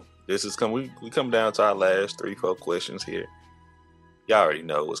 you know this is we come down to our last 3-4 questions here. Y'all already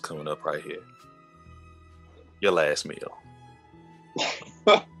know what's coming up right here. Your last meal.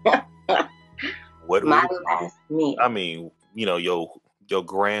 What? My last meal. I mean, you know your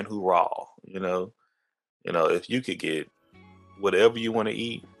grand hoorah. You know, if you could get whatever you want to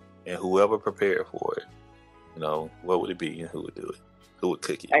eat. And whoever prepared for it, you know, what would it be and who would do it? Who would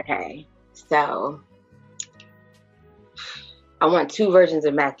cook it? Okay, so I want 2 versions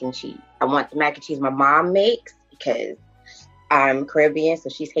of mac and cheese. I want the mac and cheese my mom makes because I'm Caribbean, so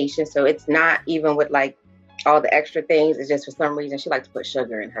she's Haitian. So it's not even with like all the extra things. It's just for some reason she likes to put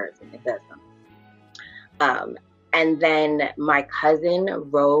sugar in hers, and it does something. And then my cousin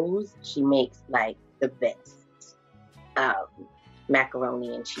Rose, she makes like the best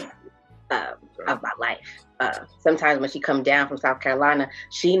macaroni and cheese of my life. Sometimes when she come down from South Carolina,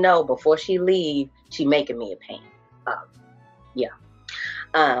 she know before she leave, she making me a pan.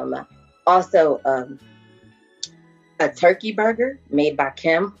 Also, a turkey burger made by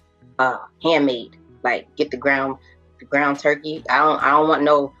Kim, handmade. Like get the ground turkey. I don't want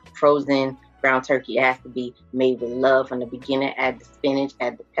no frozen ground turkey. It has to be made with love from the beginning. Add the spinach,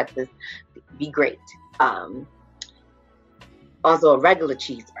 add the peppers. Be great. Also, a regular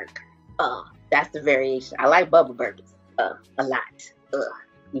cheeseburger. That's the variation. I like bubble burgers a lot.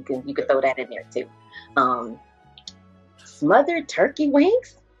 You can throw that in there too. Smothered turkey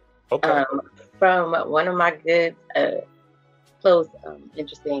wings. Okay. From one of my good, close,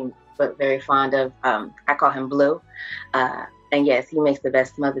 interesting, but very fond of. I call him Blue. And yes, he makes the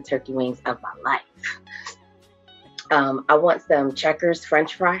best smothered turkey wings of my life. I want some Checkers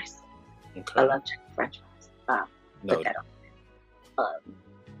French fries. Okay. I love Checkers French fries. Put that on.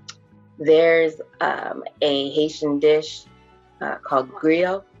 There's a Haitian dish called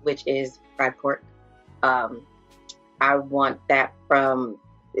griot, which is fried pork. I want that from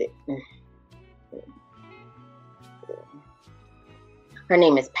her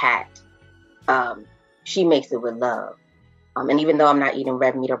name is Pat. She makes it with love. And even though I'm not eating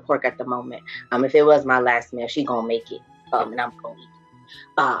red meat or pork at the moment, if it was my last meal, she gonna make it. And I'm gonna eat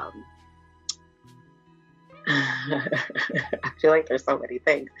it. I feel like there's so many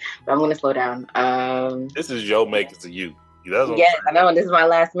things, but I'm gonna slow down. This is your making to you. Yes, I know. And this is my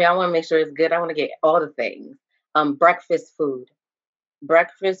last meal. I want to make sure it's good. I want to get all the things. Breakfast food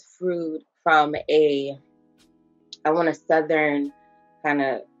from I want a southern kind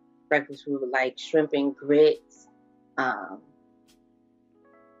of breakfast food like shrimp and grits.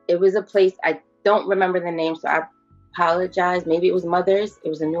 It was a place I don't remember the name, so I apologize. Maybe it was Mother's. It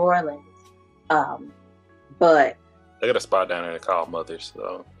was in New Orleans. But They got a spot down there called Mother's.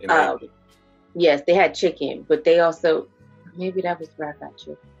 So, yes, they had chicken, but they also, maybe that was where I got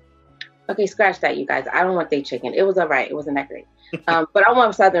chicken. Okay, scratch that, you guys. I don't want their chicken. It was all right. It wasn't that great. But I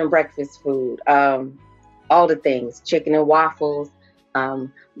want Southern breakfast food. All the things, chicken and waffles. But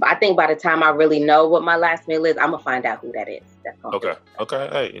I think by the time I really know what my last meal is, I'm gonna find out who that is. That's okay. Okay.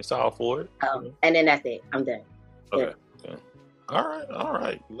 Hey, it's all for it. And then that's it. I'm done. Okay. Yeah. All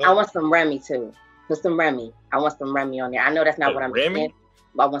right. I want some Remy too. Put some Remy. I want some Remy on there. I know that's not what I'm saying,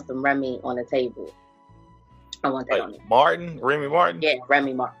 but I want some Remy on the table. I want that on there. Remy Martin? Yeah,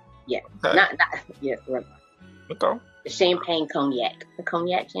 Remy Martin. Yeah. Okay. Not yes, Remy Martin. Okay. The champagne cognac. The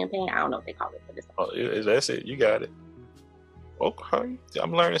cognac champagne? I don't know what they call it for this. Oh, that's it. You got it. Okay.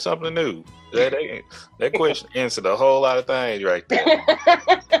 I'm learning something new. That question answered a whole lot of things right there.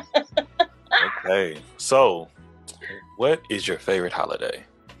 Okay. So, what is your favorite holiday?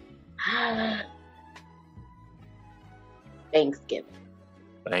 Thanksgiving.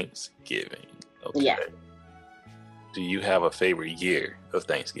 Thanksgiving. Okay. Yeah. Do you have a favorite year of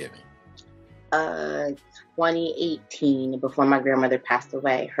Thanksgiving? 2018, before my grandmother passed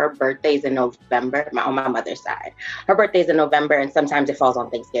away. Her birthday's in November, on my mother's side. Her birthday's in November, and sometimes it falls on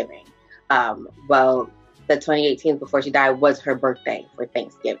Thanksgiving. Well, the 2018 before she died was her birthday for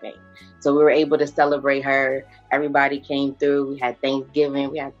Thanksgiving. So we were able to celebrate her. Everybody came through. We had Thanksgiving.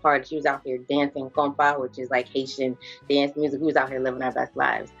 We had parties. She was out here dancing compa, which is like Haitian dance music. We was out here living our best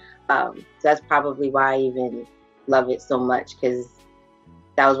lives. So that's probably why I even love it so much, because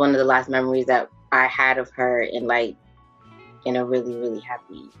that was one of the last memories that I had of her in a really, really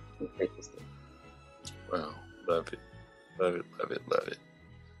happy frequency. Wow. Love it.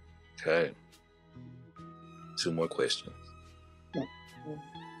 Okay. 2 more questions. Mm-hmm.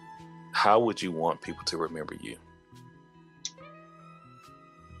 How would you want people to remember you?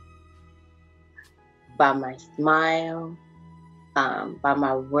 By my smile, by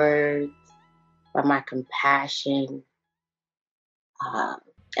my words, by my compassion,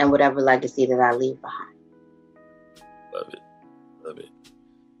 and whatever legacy that I leave behind. Love it.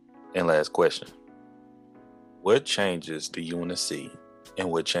 And last question. What changes do you want to see, and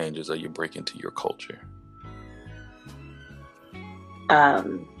what changes are you bringing to your culture?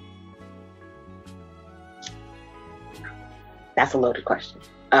 That's a loaded question.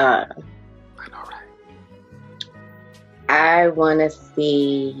 I know, right? I want to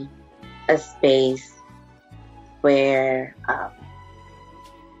see a space where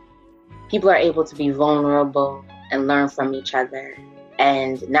people are able to be vulnerable and learn from each other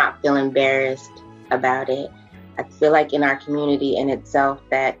and not feel embarrassed about it. I feel like in our community in itself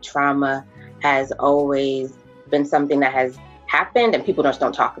that trauma has always been something that has happened and people just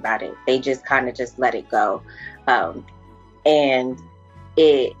don't talk about it. They just kind of just let it go. And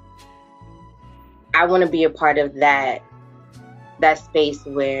I want to be a part of that space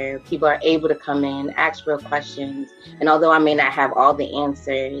where people are able to come in, ask real questions. And although I may not have all the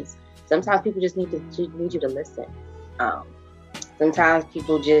answers, sometimes people just need you to listen. Sometimes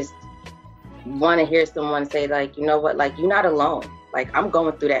people just want to hear someone say, like, you know what, like, you're not alone. Like, I'm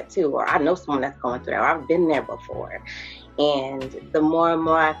going through that too, or I know someone that's going through that, or I've been there before. And the more and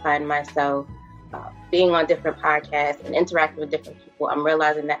more I find myself being on different podcasts and interacting with different people, I'm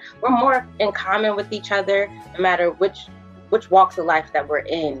realizing that we're more in common with each other, no matter which walks of life that we're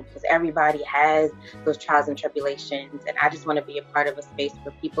in, because everybody has those trials and tribulations. And I just want to be a part of a space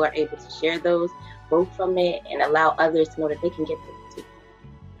where people are able to share those, grow from it, and allow others to know that they can get through it too.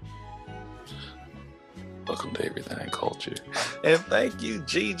 Welcome to Everything Culture. And thank you,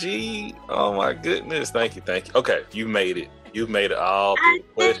 Gigi. Oh my goodness. Thank you. Okay, you made it. You've made it all. I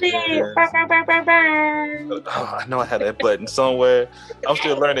did it. Oh, I know I had that button somewhere. I'm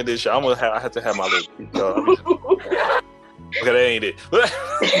still learning this shit. I have to have my little. Okay, that ain't it. But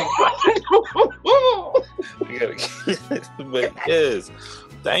yes,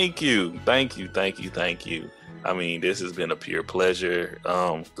 thank you. I mean, this has been a pure pleasure.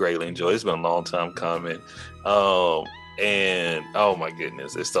 Greatly enjoyed. It's been a long time coming. And oh my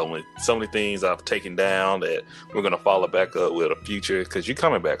goodness, there's so many things I've taken down that we're gonna follow back up with a future, because you're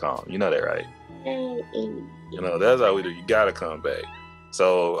coming back on. You know that, right? You know, that's how we do. You gotta come back.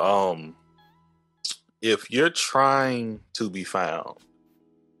 So, if you're trying to be found,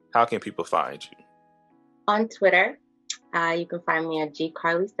 how can people find you? On Twitter, you can find me at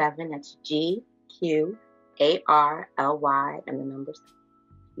GCarly7. That's GQARLY and the number 7.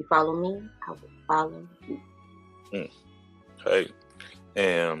 If you follow me, I will follow you. Okay.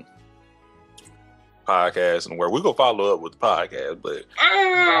 And podcast and where we're gonna follow up with the podcast, but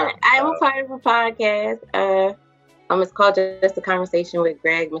I'm a part of a podcast. It's called Just a Conversation with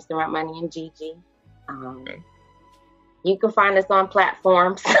Greg, Mr. Money, and Gigi. You can find us on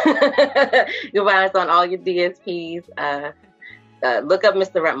platforms. You can find us on all your DSPs. Look up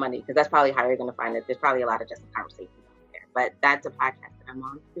Mr. Rent Money, because that's probably how you're going to find it. There's probably a lot of just conversations out there. But that's a podcast that I'm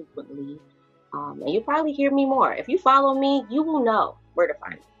on frequently. And you'll probably hear me more. If you follow me, you will know where to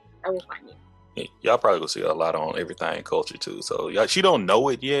find me. I will find you. Y'all probably gonna see a lot on Everything Culture too. So she don't know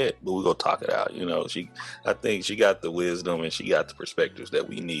it yet, but we're gonna talk it out. I think she got the wisdom and she got the perspectives that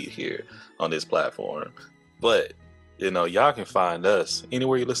we need here on this platform. But y'all can find us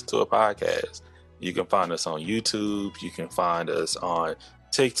anywhere you listen to a podcast. You can find us on YouTube. You can find us on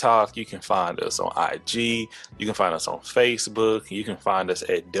TikTok. You can find us on IG. You can find us on Facebook. You can find us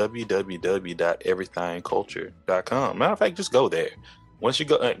at www.everythingculture.com. Matter of fact, just go there. Once you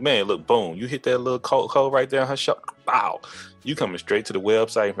go, man, look, boom, you hit that little code right there on her shop. Wow. You coming straight to the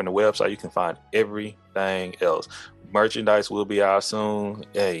website. From the website, you can find everything else. Merchandise will be out soon.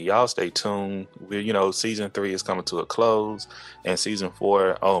 Hey, y'all stay tuned. Season 3 is coming to a close. And season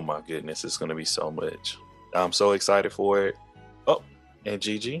 4, oh my goodness, it's going to be so much. I'm so excited for it. Oh, and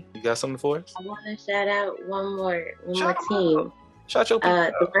Gigi, you got something for us? I want to shout out one more team. Shout your people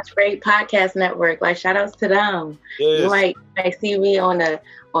the What's Great Podcast Network. Like, shout outs to them. Yes. You might see me on a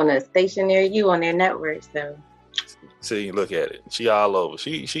station near you on their network. So see, look at it. She all over.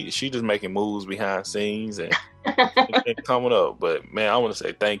 She just making moves behind scenes and coming up. But man, I want to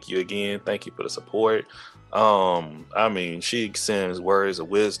say thank you again. Thank you for the support. She sends words of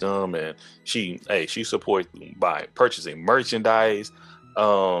wisdom and she supports by purchasing merchandise.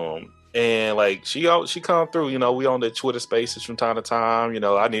 And like she come through, we on the Twitter Spaces from time to time.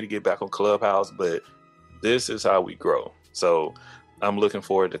 I need to get back on Clubhouse, but this is how we grow. So I'm looking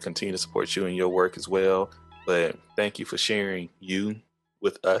forward to continue to support you in your work as well. But thank you for sharing you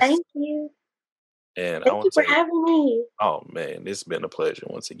with us. Thank you. And thank you for having me. Oh man, it's been a pleasure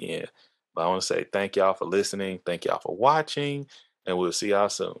once again. But I want to say thank y'all for listening. Thank y'all for watching, and we'll see y'all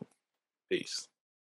soon. Peace.